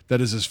adventure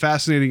that is as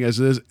fascinating as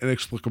it is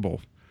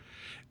inexplicable.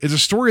 It's a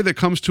story that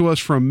comes to us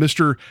from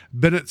Mr.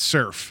 Bennett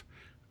Cerf,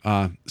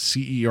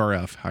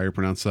 C-E-R-F, how you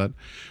pronounce that,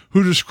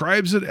 who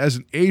describes it as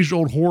an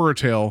age-old horror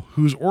tale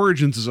whose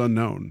origins is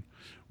unknown.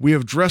 We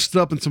have dressed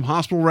up in some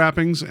hospital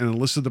wrappings and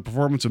enlisted the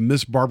performance of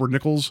Miss Barbara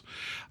Nichols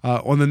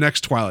on the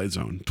next Twilight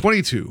Zone.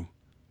 22.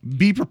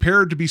 Be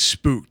prepared to be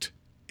spooked.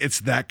 It's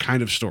that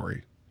kind of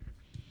story.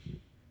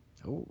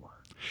 Oh.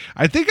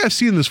 I think I've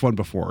seen this one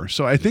before.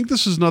 So I think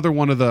this is another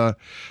one of the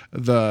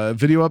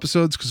video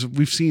episodes because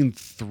we've seen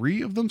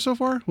 3 of them so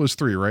far. It was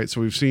 3, right?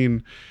 So we've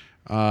seen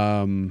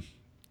not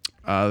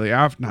the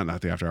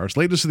After Hours,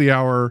 Lateness of the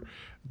Hour,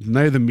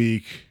 Night of the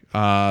Meek,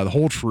 The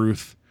Whole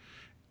Truth.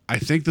 I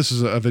think this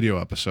is a video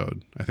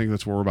episode. I think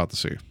that's what we're about to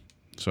see.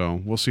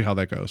 So we'll see how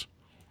that goes.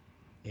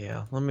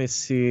 Yeah, let me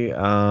see.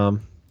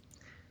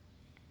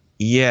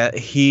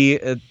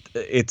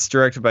 It's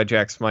directed by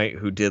Jack Smite,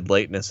 who did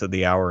Lateness of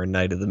the Hour and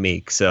Night of the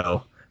Meek.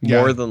 So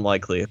more than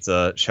likely, it's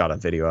a shot on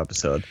video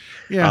episode.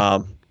 Yeah.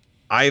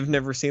 I've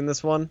never seen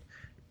this one.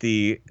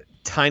 The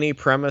tiny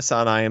premise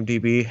on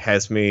IMDb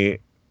has me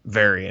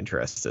very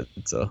interested.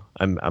 So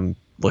I'm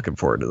looking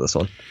forward to this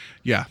one.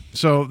 Yeah.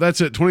 So that's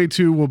it.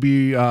 22 will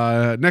be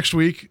next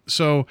week.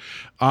 So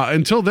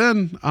until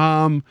then,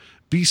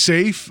 be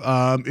safe.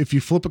 If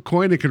you flip a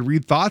coin, it can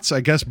read thoughts. I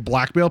guess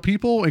blackmail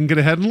people and get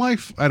ahead in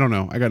life. I don't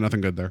know. I got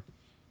nothing good there.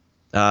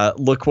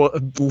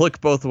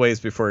 Look both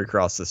ways before you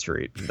cross the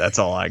street. That's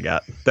all I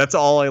got. That's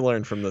all I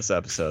learned from this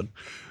episode.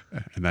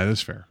 And that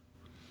is fair.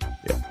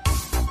 Yeah.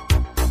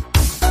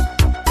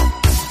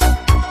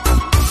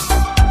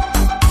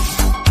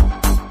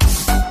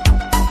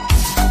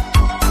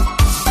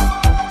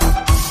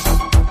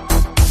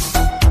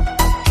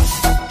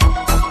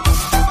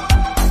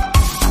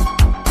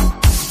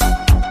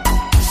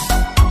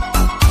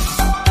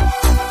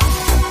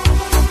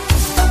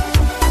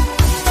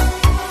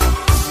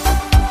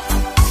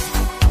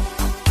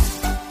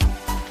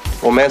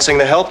 Romancing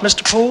the help,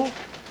 Mr. Poole?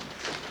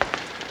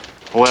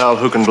 Well,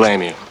 who can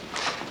blame you?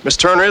 Miss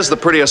Turner is the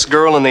prettiest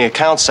girl in the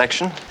accounts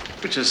section,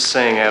 which is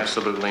saying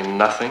absolutely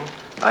nothing.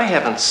 I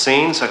haven't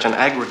seen such an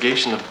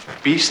aggregation of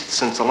beasts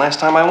since the last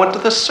time I went to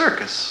the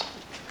circus.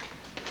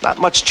 Not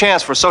much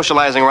chance for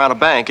socializing around a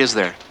bank, is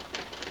there?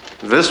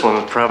 This one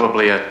is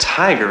probably a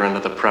tiger under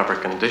the proper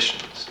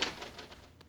conditions.